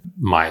than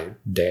my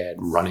dad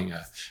running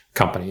a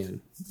company, a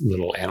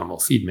little animal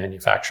feed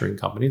manufacturing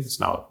company. That's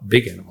now a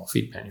big animal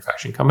feed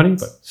manufacturing company,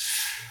 but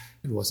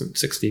it wasn't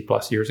 60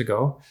 plus years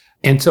ago.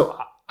 And so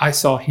I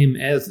saw him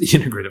as the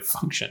integrative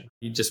function.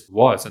 He just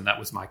was, and that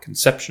was my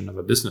conception of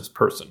a business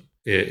person,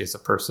 is a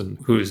person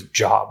whose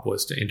job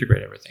was to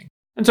integrate everything.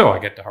 And so I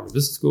get to Harvard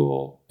Business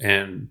School,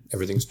 and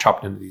everything's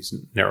chopped into these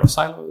narrow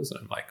silos,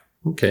 and I'm like,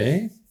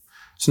 okay,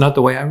 it's not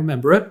the way I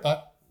remember it,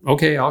 but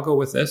okay, I'll go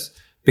with this,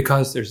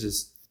 because there's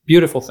this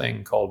beautiful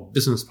thing called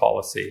business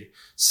policy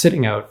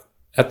sitting out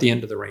at the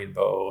end of the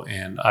rainbow,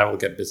 and I will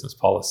get business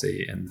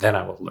policy, and then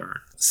I will learn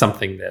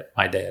something that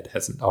my dad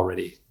hasn't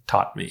already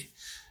taught me.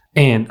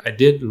 And I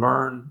did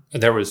learn,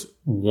 there was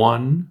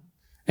one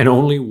and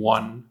only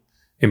one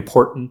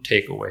important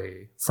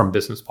takeaway from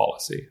business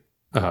policy.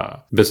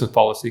 Business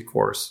policy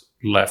course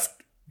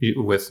left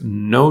with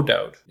no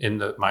doubt in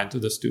the minds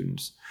of the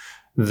students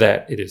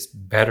that it is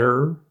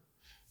better,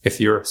 if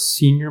you're a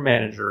senior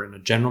manager in a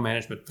general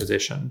management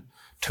position,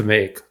 to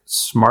make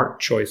smart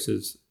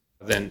choices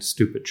than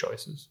stupid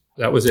choices.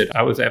 That was it.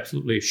 I was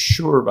absolutely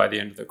sure by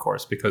the end of the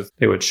course, because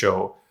they would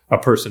show a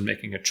person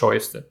making a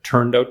choice that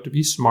turned out to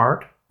be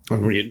smart,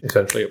 and we'd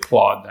essentially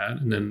applaud that.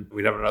 And then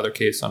we'd have another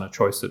case on a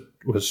choice that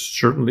was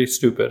certainly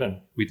stupid,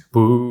 and we'd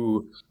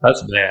boo,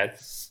 that's bad.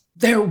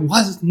 There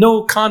was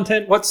no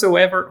content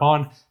whatsoever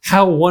on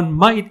how one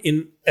might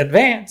in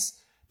advance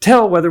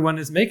tell whether one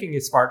is making a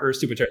smart or a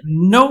stupid choice.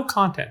 No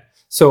content.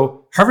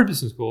 So Harvard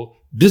Business School,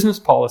 business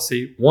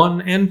policy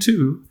 1 and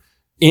 2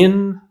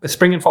 in the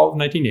spring and fall of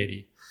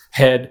 1980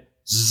 had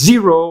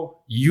zero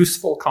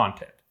useful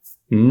content.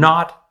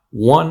 Not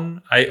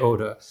one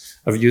iota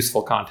of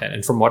useful content.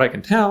 And from what I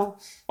can tell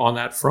on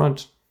that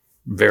front,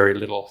 very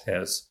little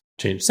has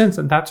changed since.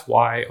 And that's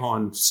why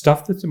on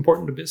stuff that's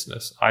important to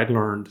business, I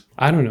learned,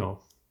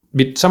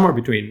 somewhere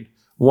between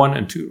 1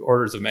 and 2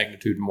 orders of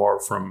magnitude more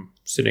from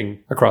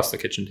sitting across the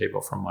kitchen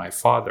table from my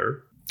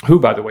father, who,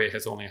 by the way,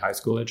 has only high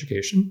school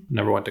education,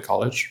 never went to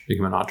college,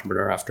 became an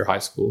entrepreneur after high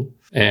school.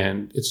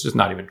 And it's just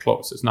not even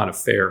close. It's not a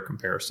fair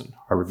comparison.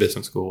 Harvard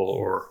Business School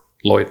or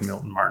Lloyd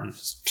Milton Martin,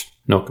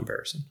 no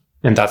comparison.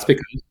 And that's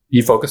because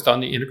he focused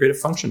on the integrative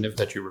function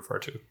that you refer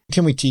to.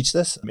 Can we teach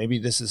this? Maybe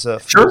this is a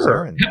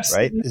errand, yes.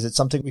 Right? Is it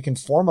something we can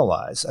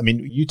formalize? I mean,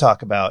 you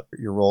talk about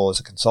your role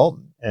as a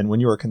consultant. And when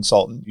you were a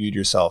consultant, you viewed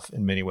yourself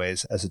in many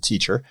ways as a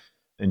teacher.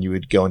 And you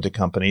would go into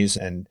companies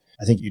and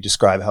I think you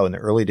describe how in the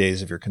early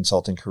days of your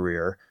consulting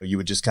career, you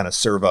would just kind of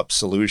serve up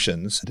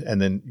solutions. And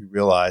then you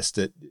realized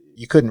that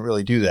you couldn't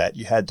really do that.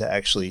 You had to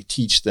actually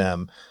teach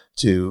them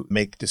to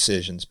make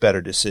decisions,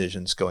 better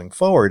decisions going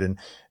forward. And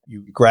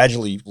you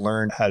gradually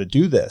learned how to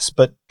do this.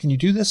 But can you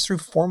do this through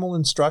formal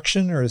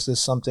instruction, or is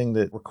this something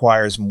that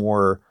requires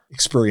more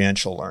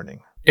experiential learning?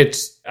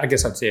 I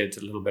guess I'd say it's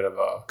a little bit of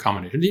a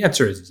combination. The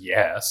answer is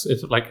yes.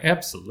 It's like,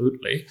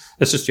 absolutely.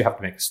 It's just you have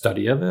to make a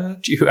study of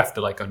it. You have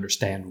to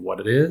understand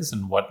what it is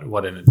and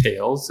what it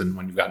entails. And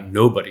when you've got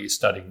nobody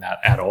studying that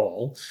at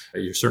all,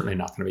 you're certainly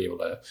not going to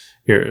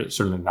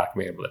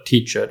be able to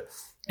teach it.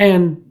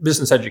 And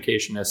business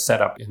education is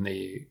set up in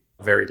the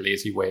very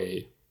lazy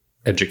way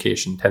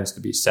education tends to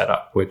be set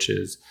up, which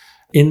is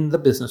in the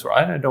business world.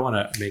 I don't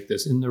want to make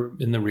this in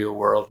the real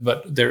world,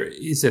 but there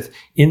is it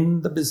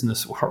in the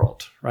business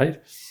world,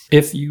 right?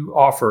 If you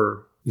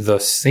offer the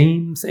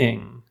same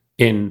thing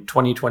in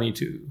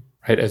 2022,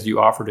 right, as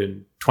you offered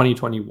in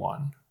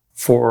 2021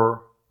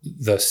 for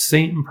the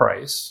same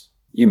price,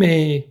 you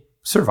may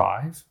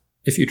survive.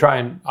 If you try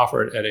and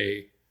offer it at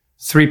a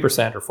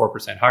 3% or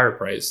 4% higher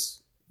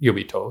price, you'll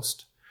be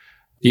toast.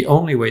 The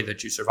only way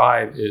that you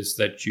survive is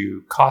that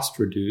you cost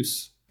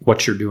reduce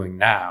what you're doing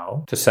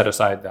now to set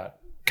aside that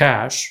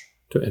cash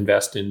to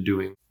invest in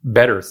doing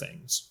better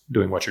things,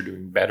 doing what you're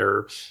doing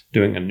better,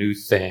 doing a new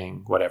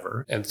thing,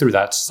 whatever. And through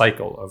that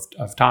cycle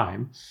of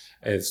time,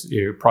 as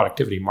your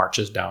productivity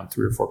marches down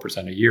 3 or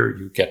 4% a year,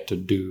 you get to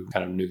do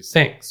kind of new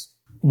things.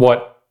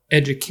 What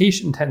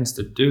education tends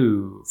to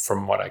do,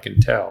 from what I can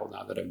tell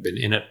now that I've been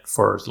in it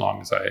for as long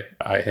as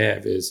I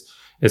have, is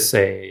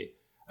say,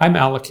 I'm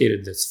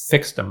allocated this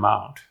fixed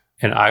amount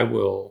and I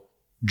will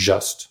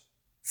just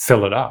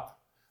fill it up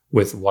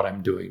with what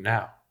I'm doing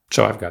now.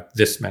 So I've got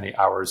this many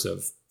hours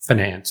of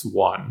finance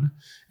 1,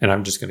 and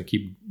I'm just going to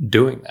keep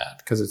doing that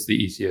because it's the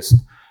easiest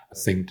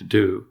thing to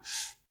do.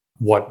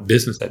 What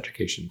business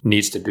education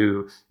needs to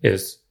do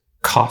is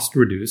cost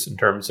reduce in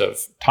terms of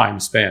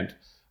time spent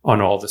on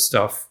all the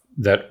stuff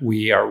that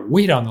we are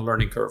way down the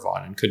learning curve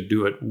on and could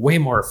do it way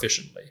more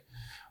efficiently.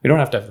 We don't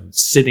have to have them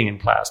sitting in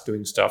class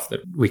doing stuff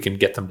that we can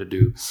get them to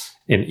do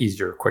in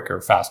easier, quicker,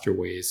 faster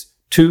ways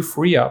to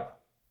free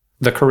up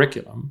the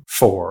curriculum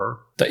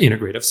for the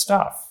integrative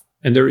stuff.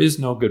 And there is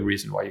no good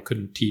reason why you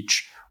couldn't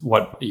teach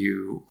what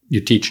you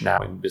teach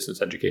now in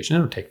business education.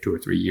 It'll take 2 or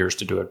 3 years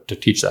to do it, to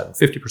teach that in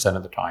 50%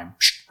 of the time,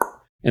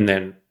 and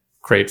then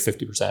create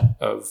 50%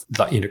 of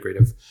the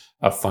integrative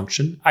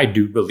function. I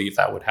do believe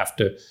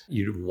that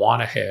you'd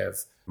want to have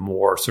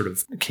more sort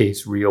of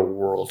case real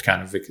world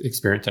kind of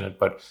experience in it,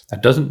 but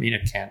that doesn't mean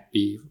it can't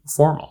be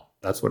formal.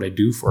 That's what I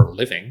do for a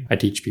living. I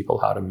teach people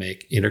how to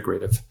make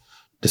integrative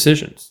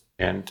decisions.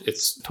 And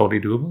it's totally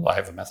doable. I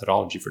have a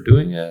methodology for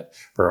doing it,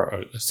 for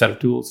a set of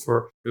tools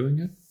for doing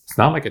it. It's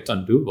not like it's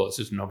undoable. It's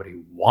just nobody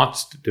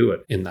wants to do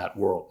it in that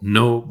world.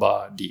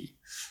 Nobody.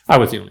 I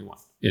was the only one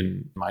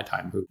in my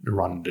time who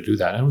wanted to do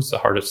that. And it was the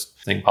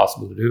hardest thing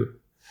possible to do.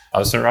 I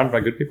was surrounded by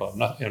good people.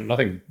 I have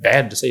nothing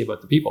bad to say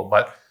about the people.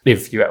 But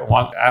if you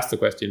want to ask the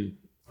question,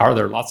 are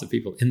there lots of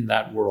people in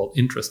that world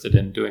interested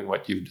in doing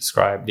what you've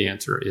described? The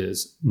answer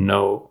is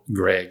no,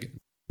 Greg.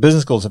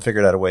 Business schools have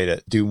figured out a way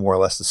to do more or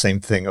less the same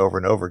thing over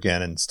and over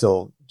again and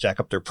still jack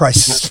up their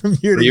prices from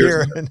year to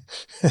year.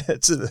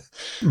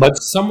 But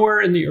somewhere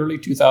in the early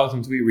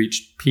 2000s, we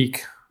reached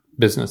peak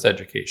business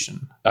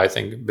education. I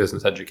think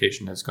business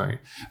education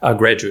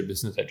graduate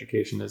business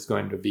education is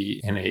going to be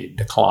in a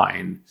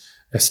decline,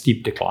 a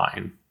steep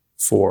decline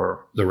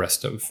for the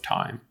rest of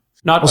time.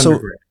 Not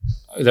undergrad.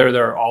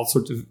 There are all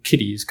sorts of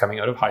kiddies coming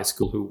out of high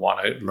school who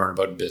want to learn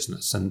about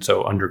business. And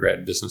so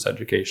undergrad business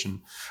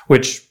education,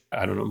 which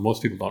I don't know,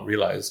 most people don't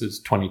realize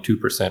is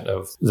 22%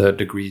 of the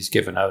degrees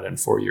given out in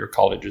 4-year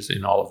colleges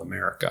in all of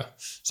America.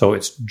 So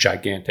it's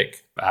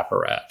gigantic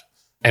apparat.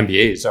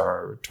 MBAs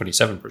are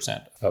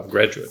 27% of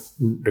graduate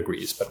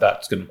degrees, but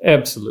that's going to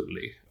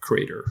absolutely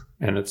crater.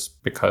 And it's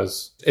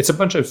because it's a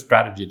bunch of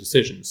strategy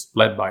decisions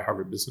led by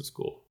Harvard Business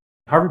School.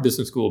 Harvard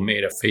Business School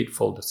made a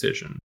fateful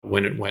decision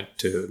when it went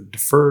to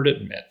deferred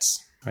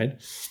admits,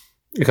 right?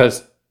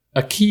 Because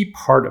a key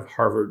part of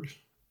Harvard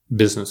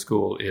Business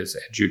School is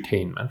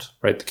edutainment,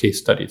 right? The case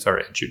studies are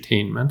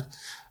edutainment,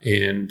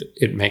 and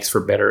it makes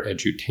for better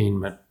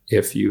edutainment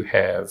if you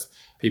have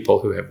people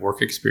who have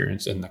work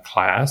experience in the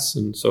class.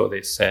 And so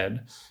they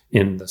said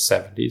in the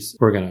 70s,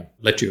 we're going to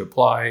let you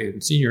apply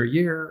in senior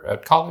year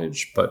at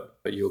college, but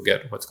you'll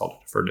get what's called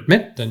a deferred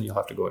admit. Then you'll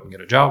have to go out and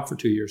get a job for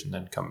 2 years and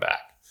then come back.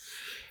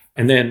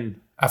 And then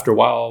after a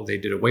while, they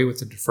did away with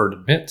the deferred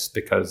admits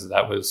because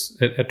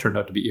it turned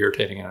out to be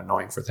irritating and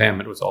annoying for them.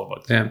 It was all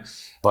about them.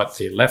 But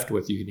they left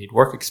with you need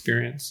work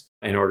experience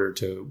in order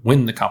to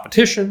win the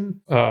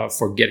competition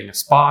for getting a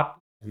spot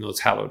in those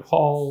hallowed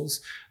halls.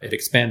 It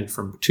expanded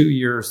from 2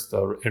 years,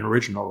 an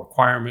original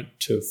requirement,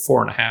 to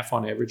 4.5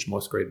 on average.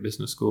 Most great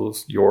business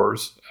schools,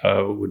 yours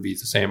would be the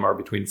same, are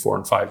between 4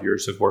 and 5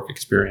 years of work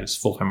experience,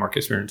 full-time work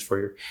experience for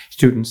your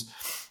students.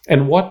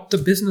 And what the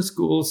business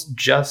schools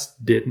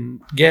just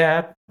didn't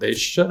get, they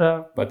should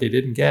have, but they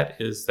didn't get,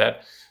 is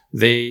that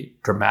they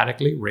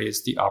dramatically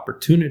raised the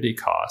opportunity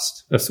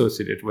cost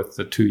associated with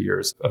the 2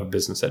 years of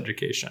business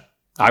education.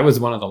 I was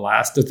one of the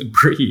last of the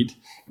breed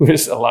who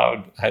was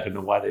allowed, I don't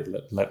know why they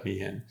let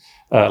me in,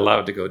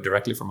 allowed to go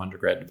directly from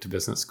undergrad to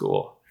business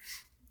school.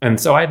 And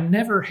so I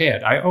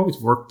always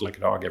worked like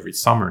a dog every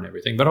summer and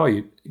everything, but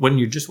when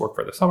you just work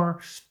for the summer,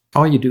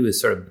 all you do is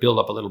sort of build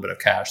up a little bit of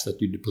cash that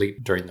you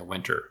deplete during the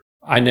winter.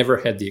 I never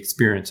had the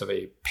experience of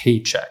a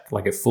paycheck,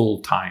 like a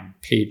full-time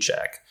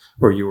paycheck,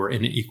 where you were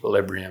in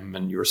equilibrium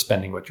and you were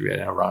spending what you had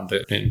around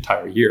the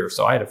entire year.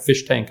 So I had a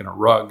fish tank and a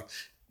rug,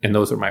 and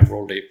those were my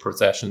world day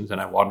possessions.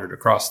 And I wandered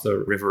across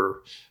the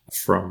river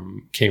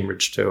from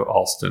Cambridge to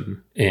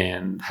Alston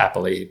and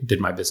happily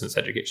did my business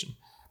education.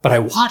 But I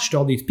watched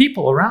all these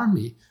people around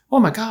me, oh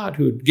my God,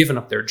 who had given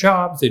up their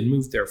jobs, they'd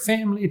moved their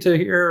family to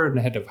here and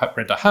had to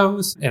rent a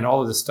house and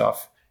all of this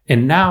stuff.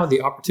 And now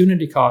the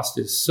opportunity cost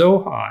is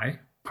so high,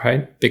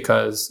 right?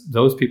 Because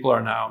those people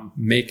are now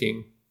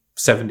making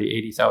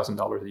 $70,000,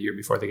 $80,000 a year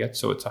before they get.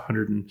 So it's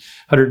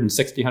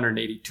 160,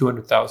 180,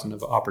 200,000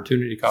 of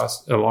opportunity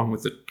costs, along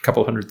with a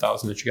couple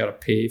 $100,000 that you got to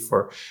pay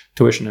for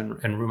tuition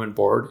and room and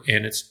board.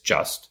 And it's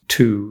just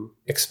too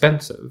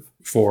expensive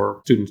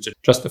for students to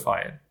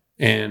justify it.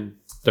 And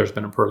there's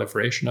been a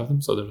proliferation of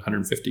them. So there's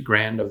 150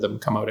 grand of them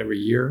come out every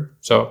year.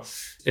 So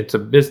it's a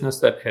business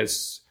that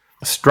has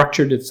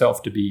structured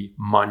itself to be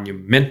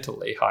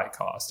monumentally high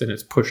cost, and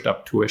it's pushed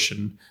up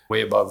tuition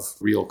way above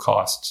real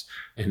costs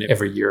in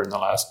every year in the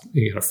last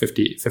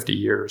 50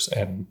 years.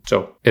 And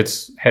so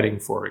it's heading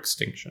for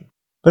extinction.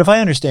 But if I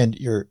understand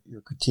your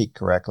critique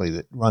correctly,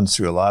 that runs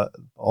through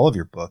all of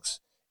your books,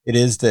 it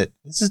is that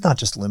this is not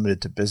just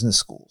limited to business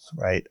schools,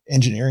 right?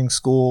 Engineering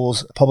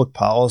schools, public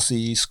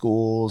policy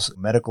schools,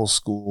 medical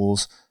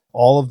schools,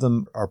 all of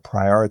them are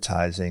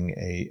prioritizing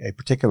a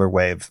particular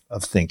way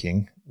of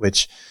thinking,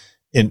 which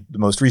in the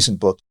most recent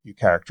book you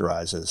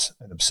characterize as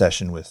an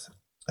obsession with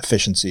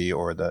efficiency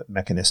or the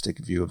mechanistic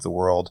view of the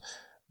world.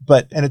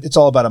 And it's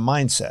all about a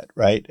mindset,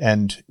 right?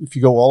 And if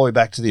you go all the way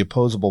back to the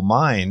opposable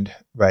mind,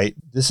 right,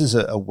 this is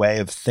a way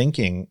of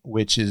thinking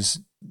which is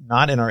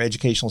not in our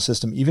educational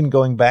system, even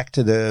going back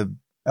to the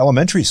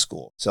elementary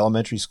school. So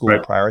elementary school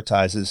right.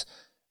 prioritizes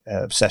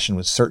obsession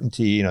with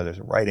certainty. There's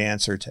a right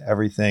answer to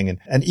everything.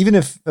 And even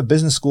if a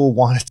business school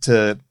wanted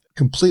to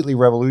completely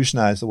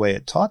revolutionize the way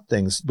it taught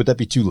things, would that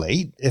be too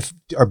late? If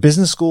our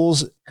business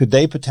schools, could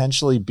they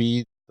potentially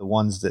be the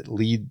ones that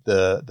lead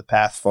the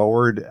path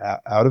forward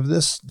out of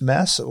this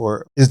mess?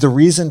 Or is the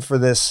reason for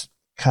this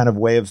kind of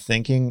way of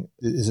thinking,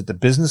 is it the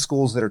business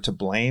schools that are to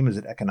blame? Is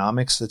it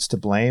economics that's to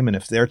blame? And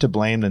if they're to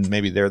blame, then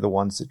maybe they're the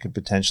ones that could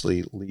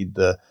potentially lead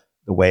the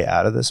way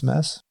out of this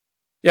mess?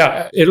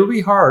 Yeah, it'll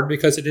be hard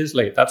because it is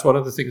late. That's one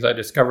of the things I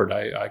discovered.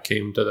 I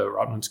came to the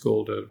Rotman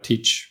School to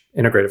teach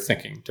integrative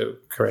thinking, to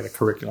create a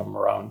curriculum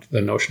around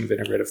the notion of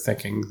integrative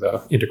thinking,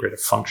 the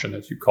integrative function,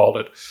 as you called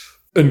it,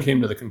 and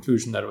came to the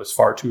conclusion that it was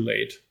far too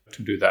late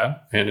to do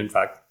that. And in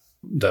fact,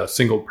 the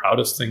single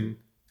proudest thing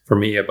for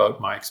me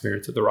about my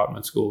experience at the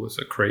Rotman School was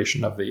the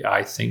creation of the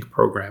I Think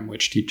program,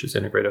 which teaches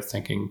integrative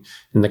thinking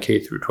in the K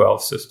through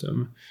 12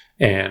 system.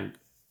 And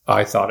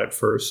I thought at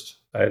first,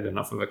 I had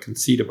enough of a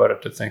conceit about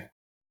it to think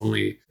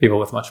only people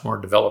with much more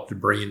developed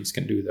brains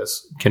can do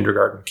this.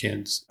 Kindergarten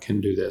kids can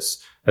do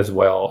this as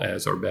well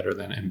as or better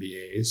than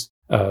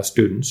MBAs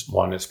students.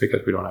 One is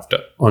because we don't have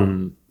to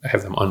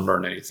have them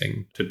unlearn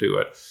anything to do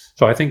it.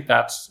 So I think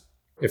that's,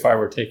 if I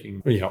were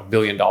taking $1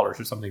 billion or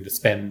something to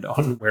spend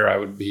on where I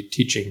would be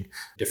teaching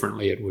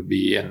differently, it would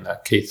be in the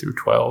K through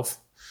 12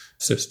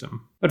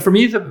 system. But for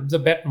me, the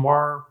bête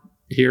noire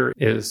here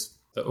is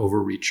the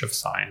overreach of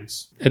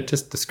science. It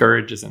just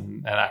discourages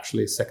and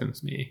actually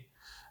sickens me.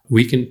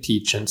 We can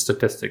teach in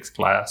statistics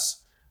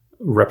class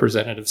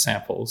representative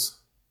samples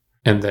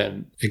and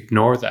then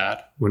ignore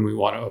that when we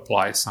want to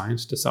apply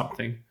science to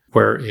something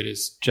where it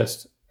is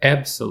just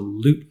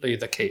absolutely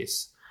the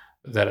case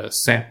that a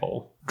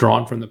sample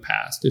drawn from the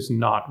past is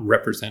not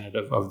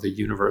representative of the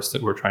universe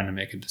that we're trying to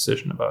make a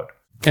decision about.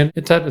 And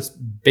it's at this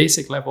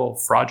basic level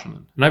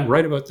fraudulent. And I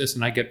write about this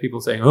and I get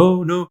people saying,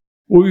 oh, no,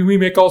 we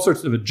make all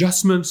sorts of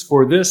adjustments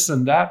for this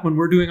and that when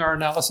we're doing our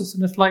analysis.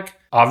 And it's like,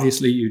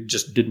 obviously, you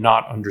just did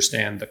not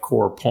understand the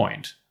core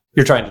point.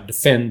 You're trying to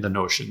defend the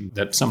notion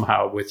that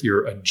somehow with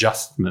your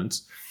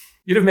adjustments,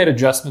 you'd have made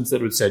adjustments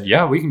that would said,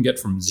 yeah, we can get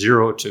from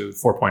 0 to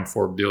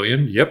 4.4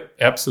 billion. Yep,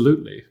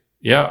 absolutely.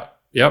 Yeah,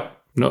 yep.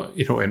 No,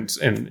 in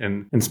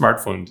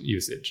smartphone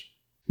usage.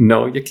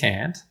 No, you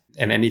can't.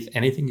 And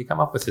anything you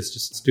come up with is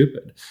just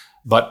stupid.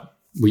 But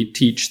we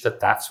teach that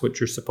that's what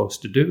you're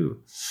supposed to do.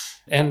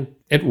 And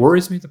it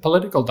worries me, the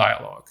political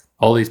dialogue.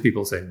 All these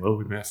people saying, well,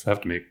 we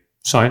have to make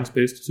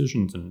science-based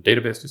decisions and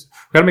database decisions.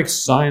 We've got to make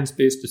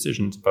science-based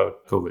decisions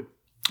about COVID.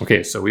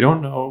 Okay, so we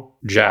don't know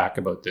jack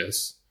about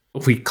this.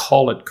 We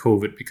call it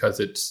COVID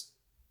because it's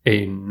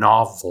a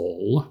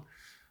novel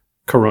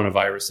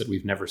coronavirus that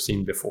we've never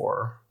seen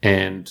before.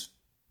 And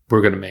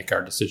we're going to make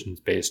our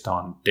decisions based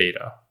on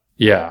data.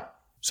 Yeah.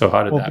 So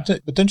how did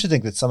that? But don't you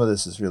think that some of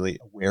this is really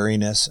a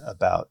wariness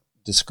about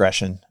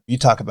discretion. You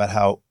talk about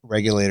how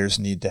regulators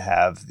need to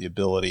have the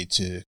ability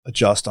to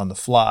adjust on the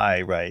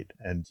fly, right?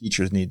 And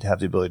teachers need to have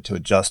the ability to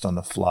adjust on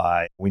the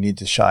fly. We need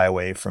to shy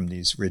away from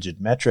these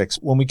rigid metrics.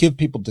 When we give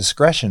people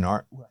discretion,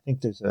 I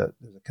think there's a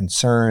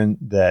concern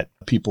that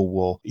people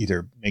will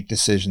either make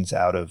decisions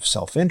out of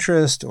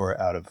self-interest or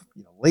out of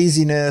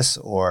laziness,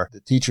 or the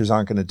teachers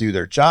aren't going to do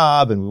their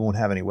job and we won't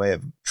have any way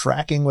of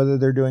tracking whether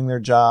they're doing their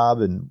job,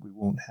 and we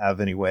won't have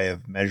any way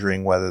of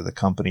measuring whether the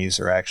companies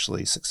are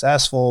actually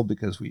successful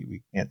because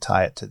we can't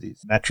tie it to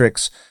these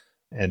metrics.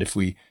 And if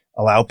we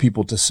allow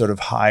people to sort of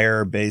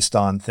hire based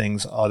on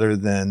things other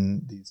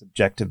than these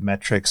objective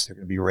metrics, they're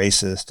going to be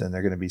racist and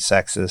they're going to be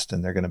sexist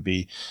and they're going to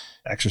be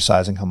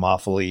exercising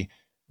homophily,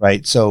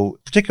 right? So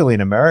particularly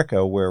in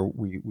America, where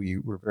we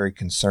were very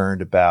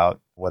concerned about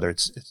whether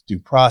it's due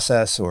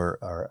process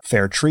or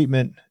fair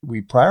treatment,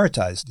 we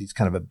prioritize these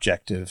kind of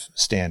objective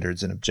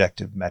standards and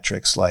objective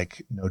metrics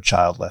like no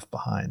child left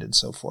behind and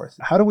so forth.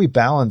 How do we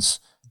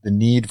balance the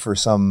need for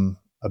some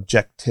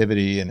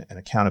objectivity and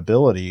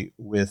accountability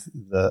with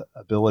the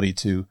ability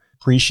to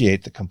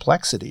appreciate the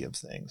complexity of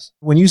things?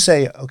 When you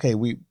say, okay,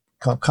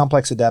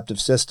 complex adaptive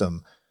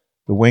system,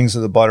 the wings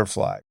of the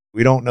butterfly,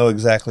 we don't know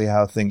exactly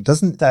how things,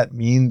 doesn't that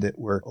mean that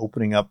we're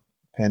opening up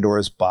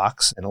Pandora's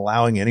box and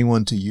allowing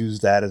anyone to use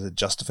that as a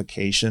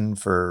justification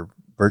for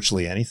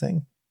virtually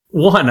anything?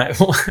 One,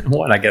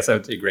 I guess I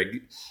would say,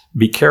 Greg,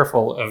 be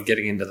careful of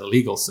getting into the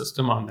legal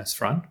system on this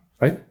front,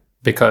 right?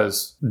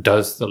 Because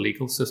does the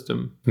legal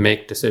system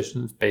make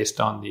decisions based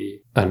on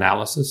the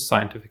analysis,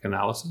 scientific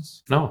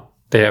analysis? No.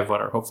 They have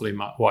what are hopefully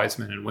wise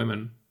men and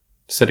women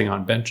sitting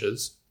on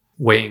benches,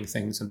 weighing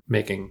things and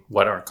making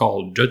what are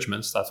called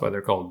judgments. That's why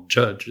they're called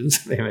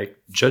judges. They make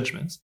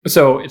judgments.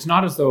 So it's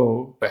not as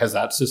though has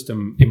that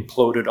system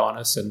imploded on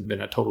us and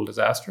been a total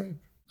disaster.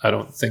 I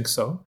don't think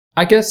so.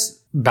 I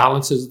guess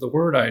balance is the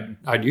word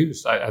I'd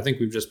use. I think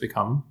we've just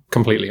become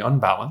completely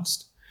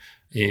unbalanced,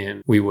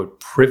 and we would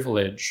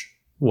privilege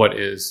what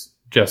is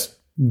just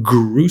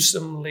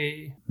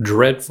gruesomely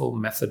dreadful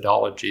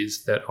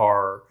methodologies that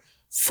are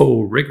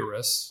faux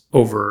rigorous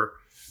over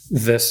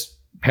this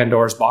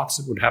Pandora's box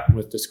that would happen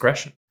with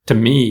discretion. To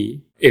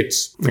me,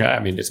 it's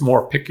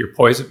more pick your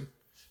poison.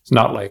 It's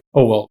not like,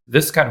 oh, well,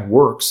 this kind of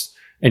works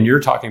and you're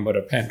talking about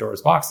a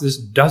Pandora's box. This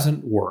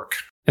doesn't work.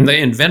 And the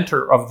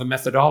inventor of the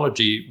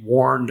methodology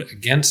warned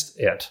against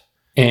it.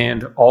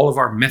 And all of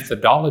our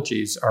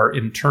methodologies are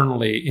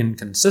internally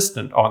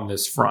inconsistent on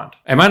this front.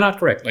 Am I not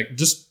correct? Like,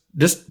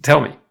 just tell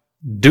me,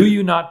 do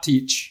you not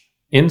teach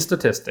in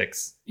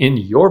statistics in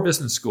your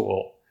business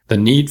school the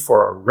need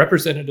for a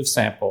representative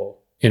sample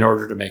in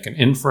order to make an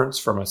inference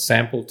from a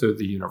sample to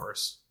the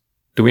universe?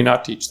 Do we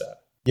not teach that?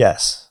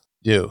 Yes,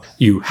 do.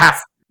 You have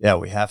to. Yeah,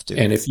 we have to.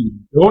 And if you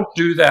don't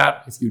do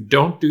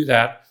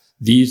that,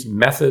 these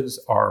methods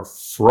are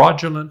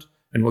fraudulent,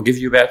 and we'll give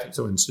you bad.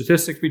 So in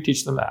statistics, we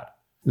teach them that.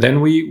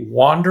 Then we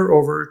wander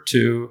over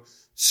to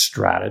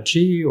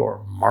strategy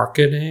or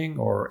marketing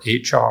or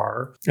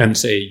HR and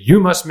say, you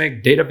must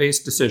make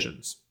database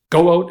decisions.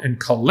 Go out and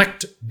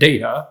collect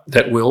data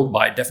that will,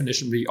 by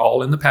definition, be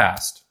all in the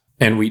past.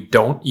 And we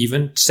don't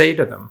even say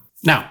to them,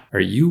 now, are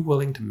you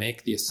willing to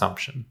make the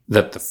assumption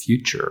that the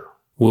future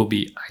will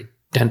be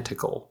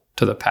identical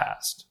to the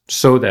past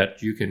so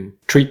that you can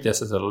treat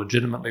this as a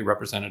legitimately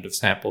representative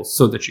sample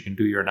so that you can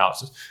do your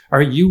analysis?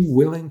 Are you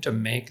willing to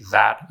make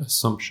that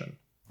assumption?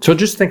 So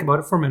just think about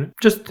it for a minute.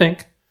 Just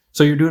think.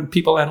 So you're doing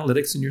people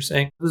analytics and you're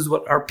saying, this is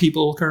what our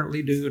people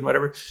currently do and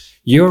whatever.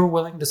 You're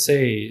willing to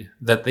say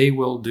that they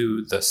will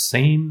do the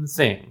same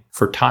thing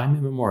for time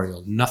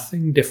immemorial,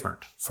 nothing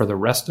different for the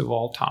rest of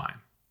all time.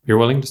 You're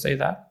willing to say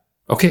that?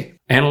 Okay,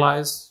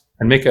 analyze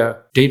and make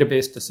a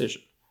database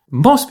decision.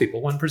 Most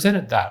people, when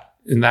presented that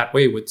in that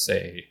way, would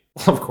say,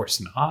 well, of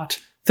course not.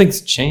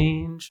 Things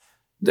change.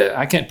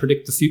 I can't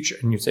predict the future.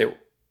 And you say,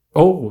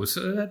 oh,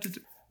 so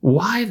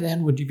why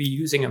then would you be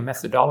using a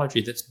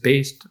methodology that's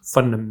based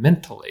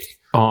fundamentally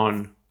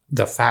on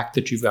the fact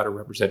that you've got a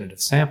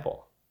representative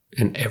sample?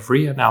 And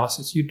every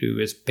analysis you do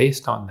is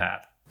based on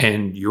that.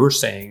 And you're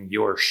saying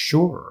you're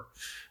sure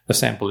the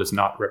sample is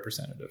not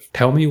representative.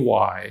 Tell me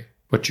why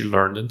what you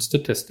learned in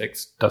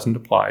statistics doesn't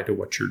apply to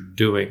what you're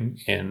doing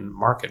in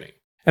marketing.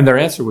 And their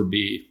answer would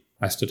be,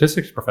 my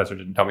statistics professor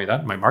didn't tell me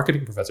that. My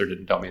marketing professor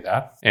didn't tell me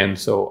that. And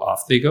so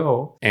off they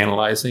go,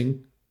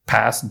 analyzing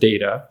past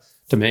data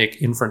to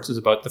make inferences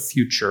about the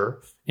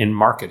future in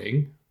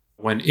marketing,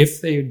 when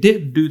if they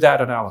did do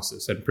that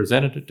analysis and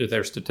presented it to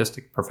their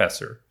statistics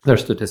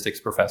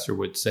professor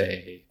would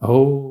say,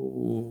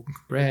 oh,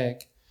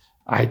 Greg,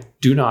 I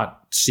do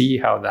not see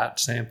how that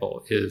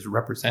sample is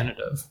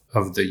representative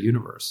of the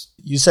universe.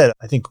 You said,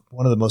 I think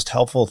one of the most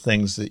helpful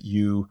things that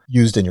you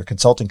used in your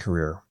consulting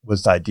career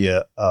was the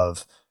idea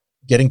of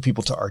getting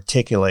people to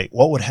articulate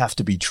what would have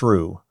to be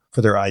true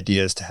for their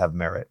ideas to have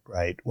merit,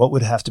 right? What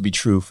would have to be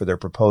true for their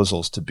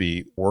proposals to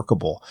be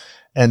workable?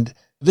 And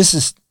this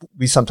is,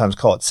 we sometimes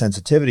call it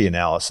sensitivity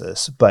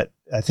analysis, but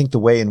I think the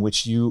way in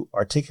which you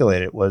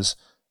articulate it was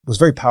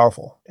very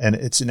powerful. And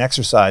it's an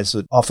exercise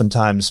that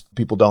oftentimes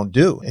people don't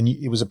do. And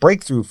it was a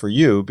breakthrough for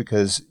you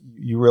because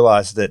you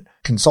realize that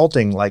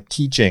consulting, like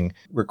teaching,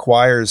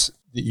 requires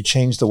that you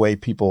change the way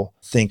people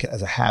think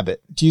as a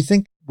habit. Do you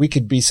think we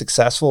could be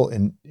successful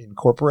in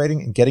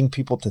incorporating and getting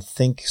people to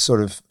think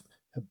sort of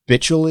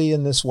habitually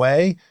in this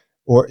way?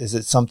 Or is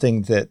it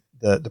something that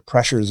the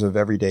pressures of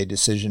everyday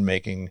decision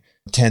making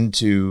tend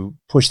to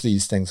push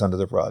these things under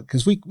the rug?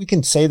 Because we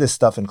can say this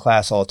stuff in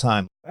class all the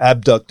time,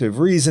 abductive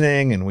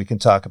reasoning, and we can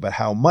talk about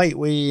how might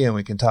we, and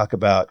we can talk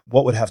about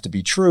what would have to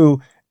be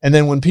true. And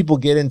then when people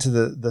get into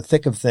the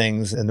thick of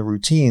things and the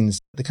routines,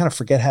 they kind of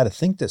forget how to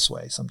think this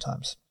way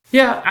sometimes.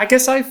 Yeah, I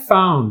guess I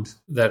found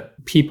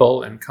that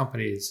people and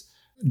companies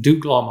do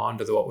glom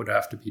onto what would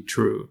have to be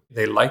true.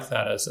 They like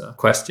that as a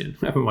question.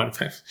 One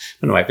of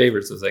my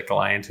favorites was a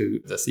client who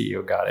the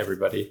CEO got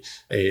everybody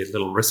a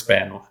little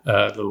wristband,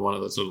 one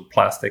of those little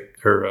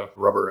plastic or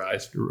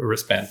rubberized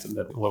wristbands, and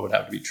that what would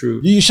have to be true.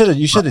 You should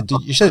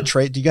have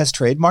trade. Do you guys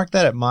trademark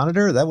that at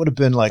Monitor? That would have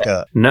been like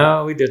a.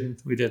 No, we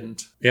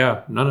didn't.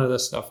 Yeah, none of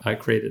this stuff I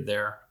created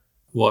there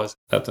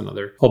that's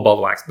another whole ball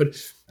of wax. But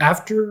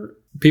after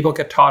people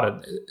get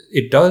taught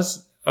it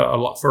does.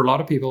 For a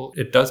lot of people,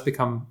 it does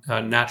become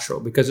natural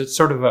because it's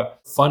sort of a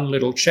fun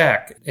little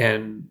check.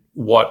 And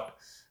what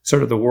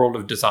sort of the world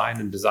of design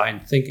and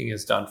design thinking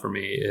has done for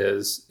me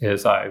is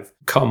I've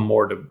come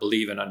more to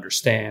believe and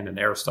understand, and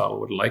Aristotle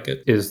would like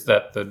it, is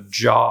that the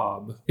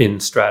job in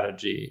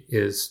strategy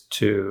is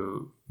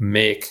to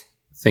make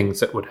things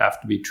that would have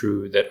to be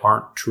true that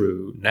aren't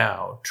true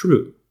now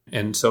true.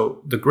 And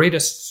so the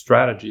greatest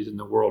strategies in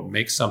the world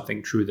make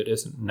something true that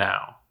isn't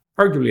now.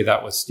 Arguably,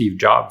 that was Steve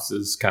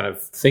Jobs' kind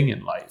of thing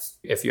in life.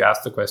 If you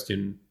ask the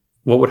question,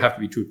 what would have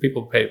to be true?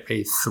 People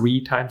pay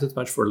 3 times as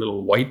much for a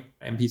little white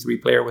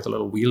MP3 player with a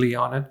little wheelie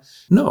on it?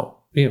 No.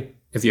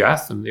 If you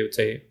ask them, they would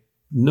say,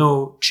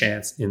 no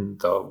chance in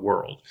the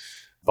world.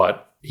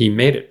 But he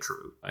made it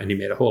true. And he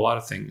made a whole lot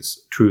of things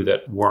true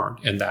that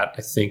weren't. And that,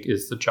 I think,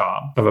 is the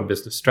job of a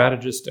business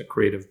strategist, a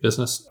creative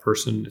business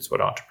person. It's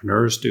what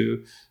entrepreneurs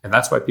do. And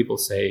that's why people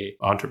say,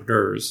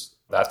 entrepreneurs,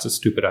 that's a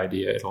stupid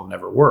idea. It'll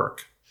never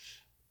work.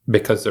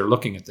 Because they're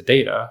looking at the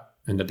data,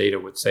 and the data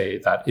would say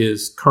that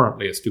is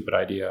currently a stupid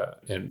idea.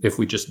 And if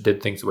we just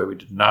did things the way we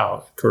did now,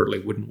 it currently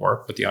wouldn't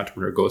work. But the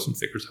entrepreneur goes and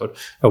figures out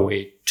a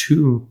way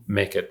to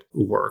make it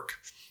work.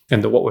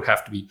 And what would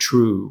have to be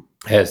true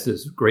has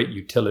this great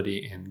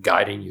utility in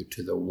guiding you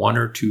to the 1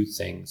 or 2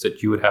 things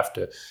that you would have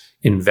to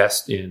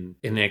invest in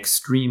an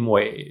extreme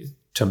way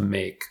to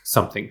make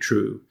something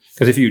true.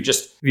 Because if you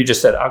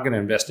just said, I'm going to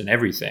invest in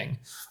everything,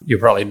 you'll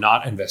probably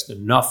not invest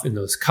enough in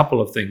those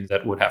couple of things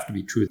that would have to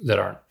be true that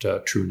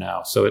aren't true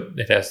now. So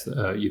it has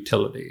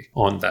utility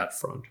on that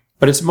front.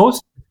 But its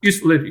most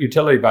useful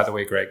utility, by the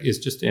way, Greg, is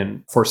just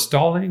in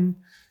forestalling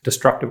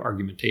destructive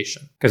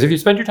argumentation. Because if you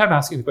spend your time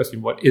asking the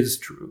question, what is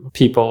true?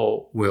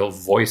 People will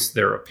voice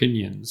their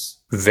opinions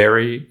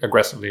very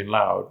aggressively and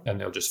loud, and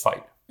they'll just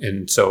fight.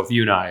 And so if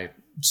you and I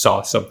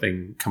saw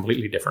something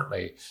completely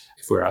differently,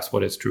 if we were asked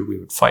what is true, we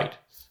would fight.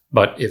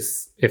 But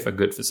if a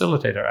good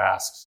facilitator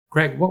asks,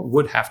 Greg, what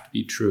would have to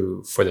be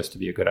true for this to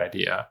be a good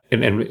idea?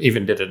 And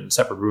even did it in a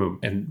separate room.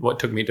 And what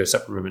took me to a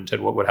separate room and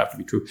said, what would have to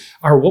be true?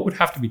 Or what would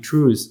have to be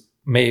true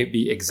may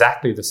be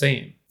exactly the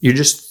same. You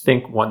just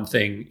think one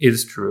thing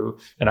is true,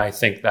 and I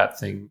think that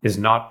thing is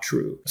not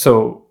true.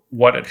 So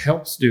what it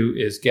helps do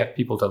is get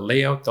people to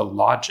lay out the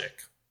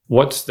logic.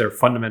 What's their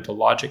fundamental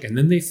logic? And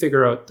then they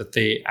figure out that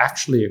they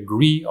actually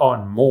agree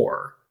on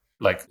more.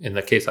 Like in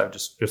the case I've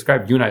just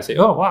described, you and I say,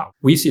 oh, wow,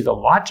 we see the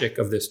logic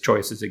of this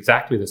choice is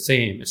exactly the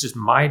same. It's just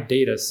my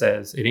data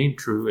says it ain't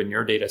true and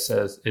your data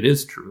says it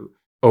is true.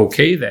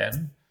 Okay,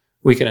 then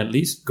we can at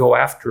least go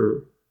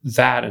after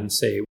that and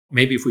say,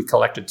 maybe if we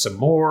collected some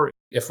more,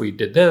 if we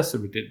did this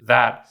and we did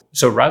that.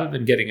 So rather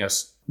than getting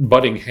us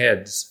butting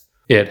heads,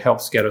 it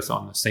helps get us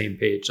on the same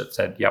page that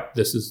said, yep,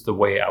 this is the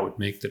way I would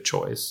make the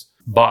choice.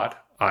 But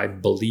I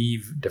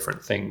believe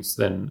different things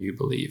than you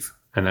believe.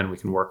 And then we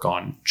can work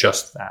on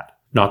just that.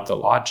 Not the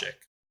logic.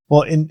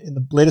 Well, in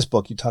the latest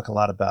book, you talk a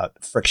lot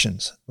about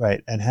frictions,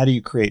 right? And how do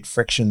you create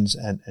frictions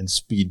and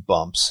speed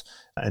bumps?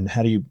 And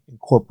how do you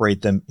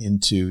incorporate them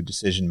into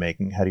decision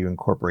making? How do you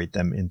incorporate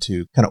them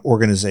into kind of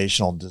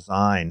organizational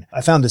design?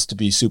 I found this to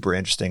be super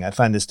interesting. I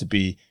find this to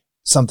be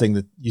something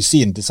that you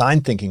see in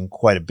design thinking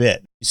quite a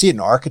bit. You see it in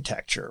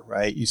architecture,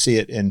 right? You see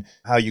it in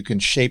how you can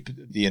shape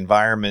the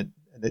environment.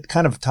 It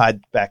kind of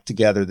tied back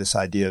together this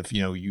idea of,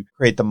 you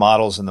create the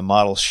models and the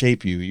models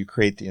shape you. You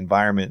create the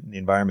environment and the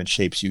environment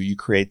shapes you. You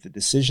create the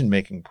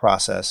decision-making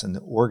process and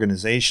the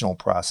organizational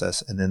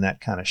process, and then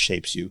that kind of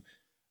shapes you.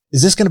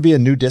 Is this going to be a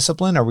new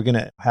discipline? Are we going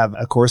to have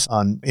a course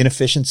on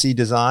inefficiency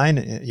design,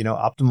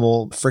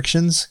 optimal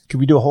frictions?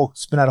 Could we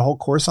spin out a whole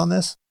course on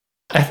this?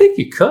 I think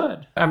you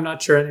could. I'm not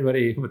sure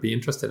anybody would be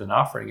interested in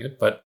offering it,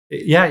 but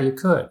yeah, you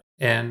could.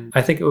 And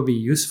I think it would be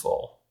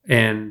useful.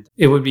 And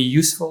it would be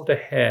useful to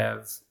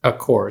have a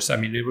course. I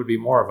mean, it would be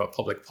more of a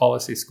public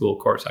policy school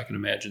course, I can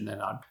imagine,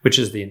 which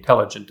is the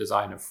intelligent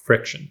design of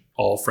friction.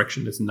 All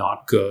friction is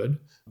not good,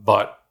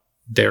 but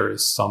there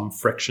is some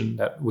friction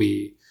that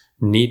we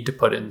need to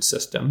put in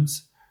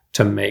systems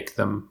to make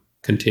them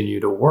continue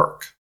to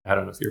work. I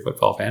don't know if you're a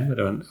football fan,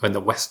 but when the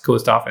West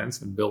Coast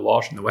offense and Bill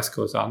Walsh and the West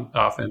Coast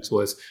offense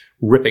was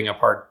ripping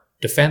apart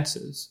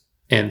defenses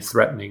and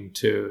threatening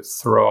to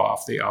throw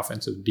off the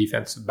offensive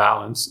defensive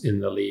balance in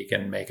the league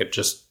and make it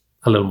just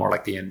a little more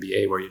like the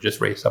NBA where you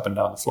just race up and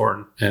down the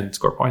floor and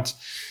score points.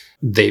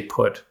 They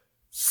put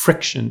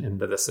friction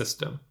into the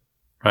system,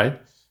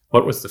 right?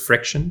 What was the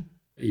friction?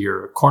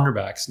 Your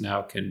cornerbacks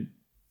now can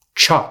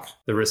chuck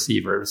the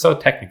receiver. It's so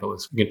technical.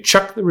 You can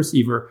chuck the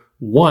receiver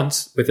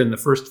once within the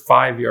first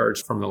 5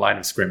 yards from the line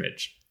of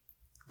scrimmage.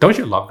 Don't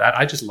you love that?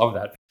 I just love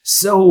that.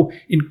 So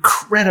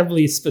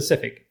incredibly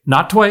specific.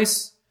 Not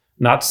twice,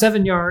 not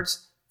 7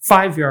 yards,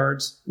 5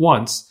 yards,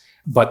 once.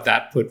 But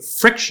that put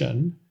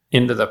friction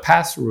into the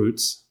pass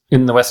routes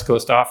in the West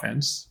Coast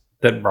offense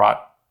that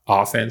brought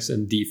offense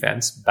and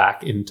defense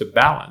back into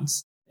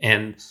balance.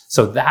 And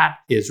so that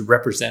is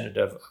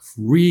representative of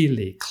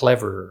really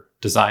clever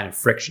design of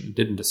friction. It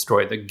didn't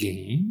destroy the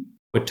game.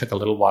 It took a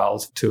little while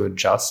to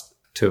adjust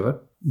to it,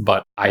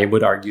 but I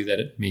would argue that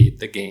it made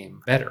the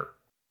game better.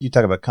 You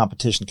talk about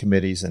competition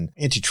committees, and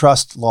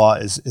antitrust law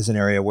is an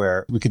area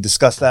where we could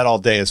discuss that all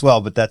day as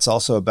well, but that's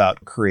also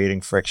about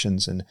creating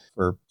frictions and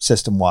for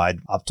system-wide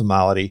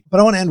optimality. But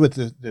I want to end with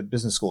the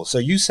business school. So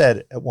you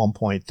said at one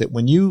point that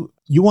when you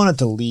wanted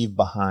to leave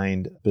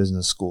behind a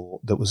business school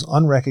that was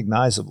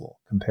unrecognizable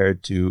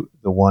compared to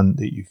the one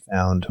that you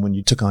found when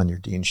you took on your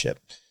deanship.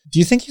 Do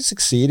you think you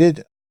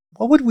succeeded?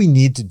 What would we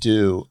need to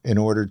do in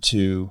order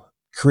to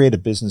create a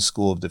business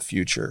school of the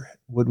future?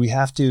 Would we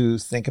have to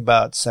think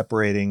about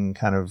separating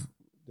kind of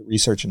the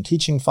research and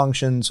teaching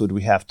functions? Would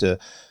we have to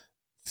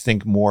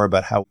think more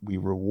about how we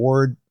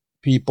reward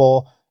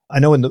people? I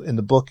know in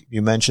the book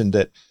you mentioned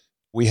that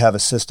we have a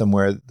system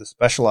where the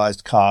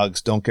specialized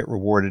cogs don't get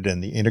rewarded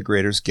and the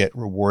integrators get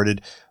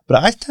rewarded.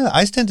 But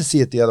I tend to see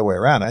it the other way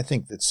around. I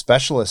think that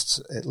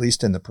specialists, at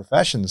least in the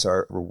professions,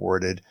 are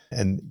rewarded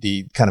and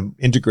the kind of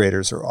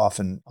integrators are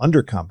often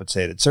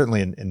undercompensated.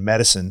 Certainly in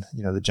medicine,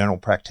 the general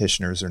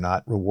practitioners are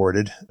not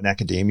rewarded. In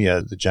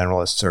academia, the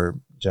generalists are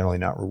generally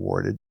not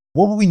rewarded.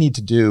 What would we need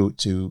to do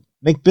to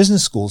make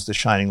business schools the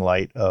shining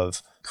light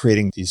of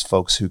creating these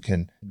folks who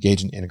can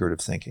engage in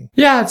integrative thinking?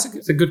 Yeah,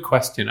 it's a good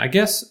question. I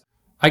guess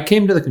I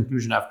came to the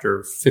conclusion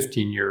after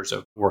 15 years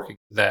of working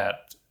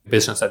that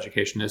business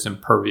education is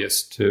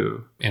impervious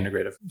to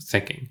integrative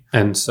thinking.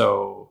 And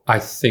so I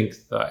think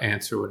the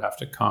answer would have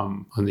to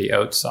come on the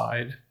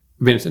outside.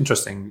 I mean, it's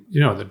interesting,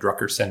 the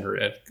Drucker Center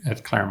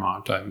at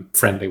Claremont, I'm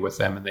friendly with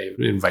them and they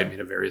invite me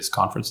to various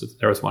conferences.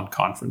 There was one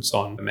conference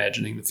on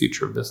imagining the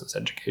future of business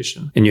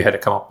education. And you had to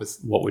come up with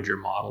what would your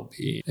model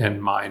be.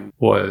 And mine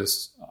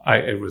was,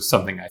 it was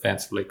something I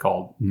fancifully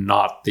called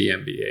not the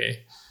MBA.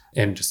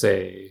 And to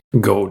say,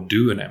 go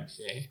do an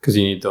MBA, because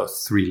you need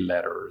those 3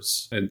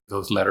 letters. And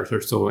those letters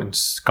are so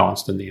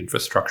ensconced in the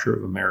infrastructure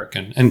of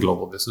American and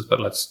global business.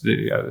 But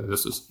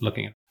this is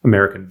looking at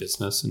American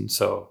business. And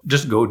so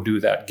just go do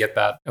that, get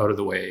that out of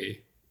the way.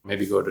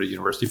 Maybe go to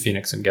University of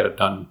Phoenix and get it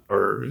done,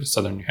 or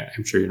Southern New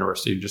Hampshire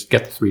University. Just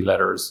get the 3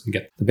 letters and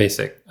get the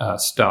basic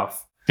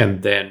stuff.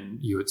 And then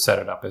you would set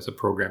it up as a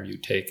program you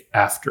take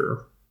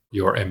after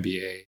your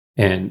MBA.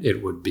 And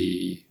it would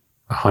be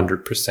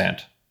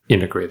 100%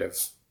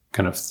 integrative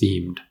kind of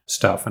themed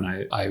stuff. And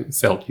I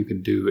felt you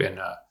could do in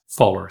a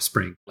fall or a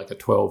spring, like a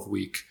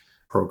 12-week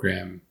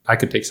program. I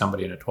could take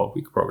somebody in a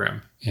 12-week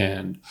program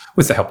and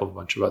with the help of a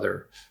bunch of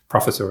other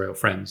professorial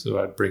friends who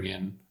I'd bring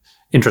in,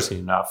 interesting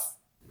enough,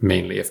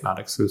 mainly, if not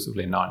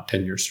exclusively,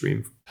 non-tenure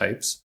stream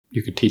types.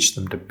 You could teach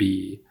them to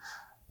be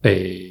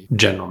a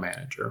general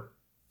manager.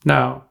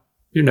 Now,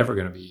 you're never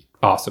going to be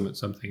awesome at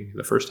something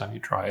the first time you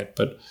try it,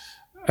 but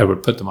I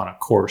would put them on a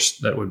course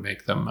that would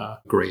make them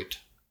a great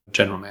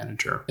general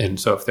manager. And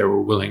so if they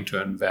were willing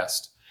to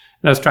invest,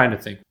 and I was trying to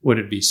think, would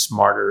it be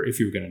smarter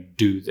if you were going to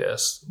do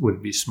this? Would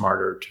it be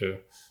smarter to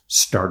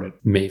start at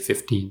May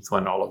 15th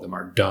when all of them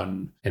are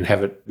done and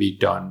have it be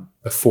done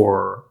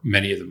before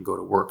many of them go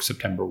to work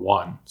September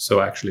 1?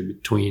 So actually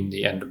between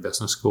the end of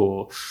business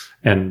school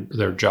and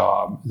their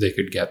job, they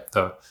could get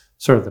the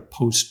sort of the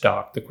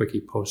postdoc, the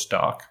quickie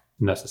postdoc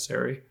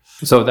necessary.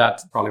 So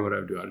that's probably what I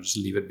would do. I'd just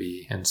leave it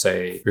be and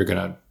say, you're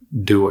going to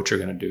do what you're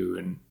going to do.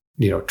 And,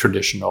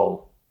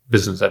 traditional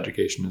business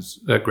education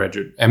is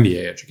graduate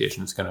MBA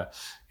education is going to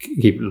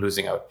keep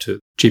losing out to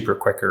cheaper,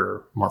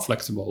 quicker, more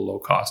flexible, low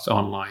cost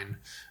online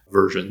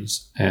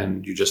versions.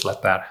 And you just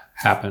let that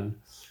happen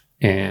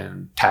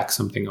and tack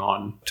something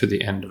on to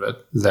the end of it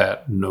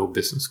that no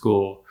business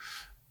school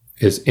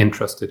is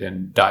interested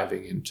in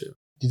diving into.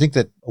 Do you think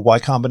that Y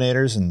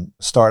Combinators and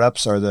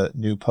startups are the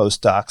new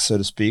postdocs, so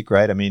to speak,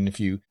 right? I mean, if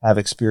you have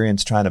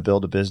experience trying to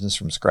build a business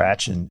from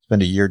scratch and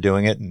spend a year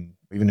doing it, and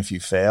even if you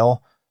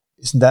fail,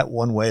 isn't that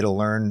one way to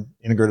learn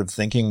integrative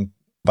thinking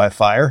by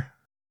fire?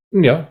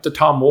 Yeah, the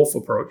Tom Wolfe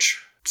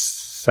approach.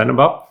 Send them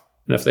up,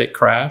 and if they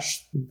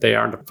crash, they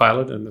aren't a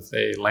pilot, and if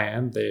they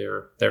land,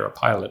 they're a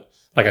pilot.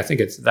 Like, I think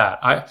it's that.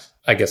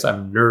 I guess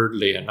I'm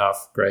nerdly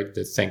enough, Greg,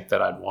 to think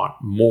that I'd want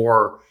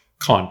more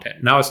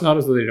content. Now, it's not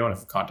as though they don't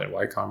have content.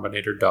 Y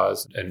Combinator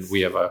does. And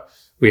we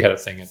had a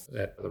thing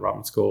at the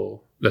Robin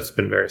School that's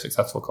been very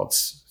successful called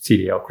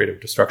CDL, Creative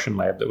Destruction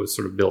Lab, that was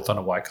sort of built on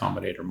a Y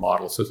Combinator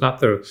model. So it's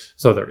not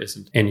so there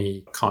isn't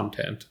any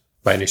content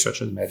by any stretch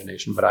of the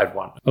imagination, but I'd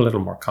want a little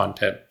more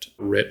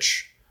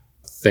content-rich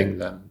thing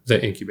than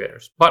the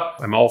incubators. But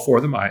I'm all for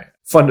them. I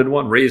funded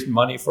one, raised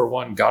money for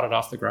one, got it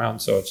off the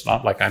ground. So it's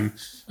not like I'm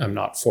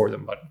not for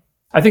them, but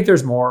I think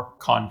there's more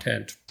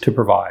content to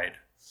provide.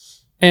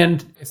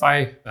 And if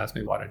I ask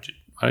me, why don't you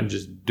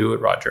just do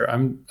it, Roger?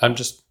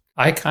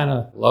 I kind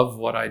of love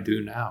what I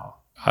do now.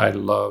 I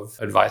love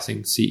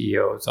advising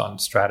CEOs on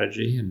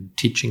strategy and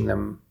teaching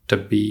them to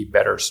be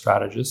better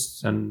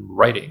strategists and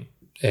writing.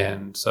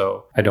 And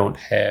so I don't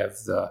have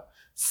the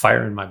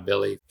fire in my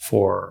belly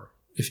for,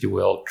 if you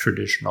will,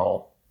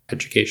 traditional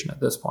education at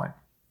this point.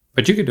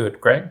 But you could do it,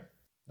 Greg.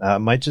 I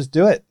might just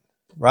do it.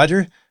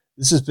 Roger,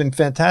 this has been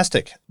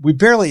fantastic. We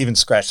barely even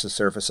scratched the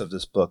surface of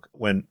this book,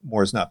 When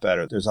More Is Not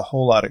Better. There's a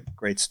whole lot of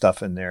great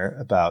stuff in there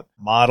about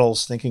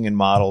models, thinking in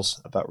models,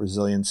 about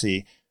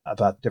resiliency,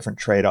 about different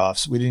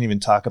trade-offs. We didn't even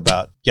talk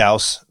about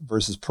Gauss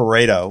versus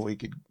Pareto. We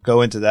could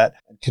go into that.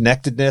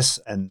 Connectedness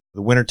and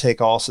the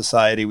winner-take-all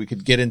society. We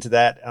could get into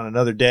that on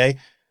another day.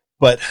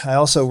 But I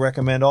also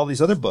recommend all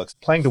these other books.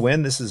 Playing to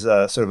Win, this is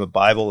a sort of a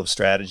Bible of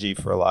strategy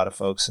for a lot of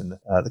folks. And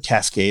the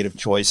Cascade of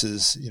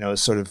Choices,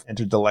 has sort of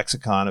entered the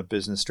lexicon of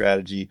business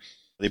strategy.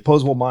 The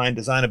Opposable Mind,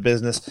 Design a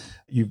Business.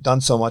 You've done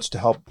so much to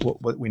help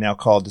what we now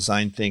call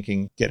design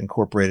thinking get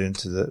incorporated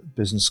into the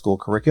business school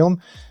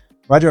curriculum.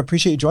 Roger, I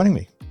appreciate you joining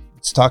me.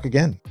 Let's talk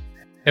again.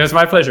 It was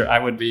my pleasure. I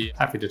would be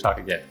happy to talk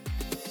again.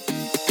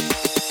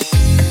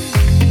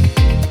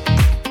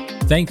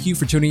 Thank you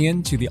for tuning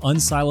in to the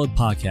Unsiloed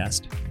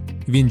podcast.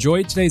 If you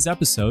enjoyed today's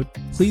episode,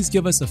 please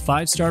give us a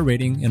 5-star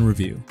rating and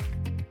review.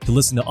 To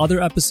listen to other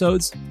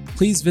episodes,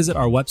 please visit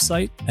our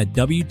website at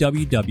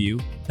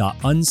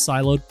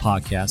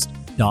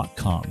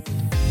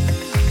www.unsiloedpodcast.com.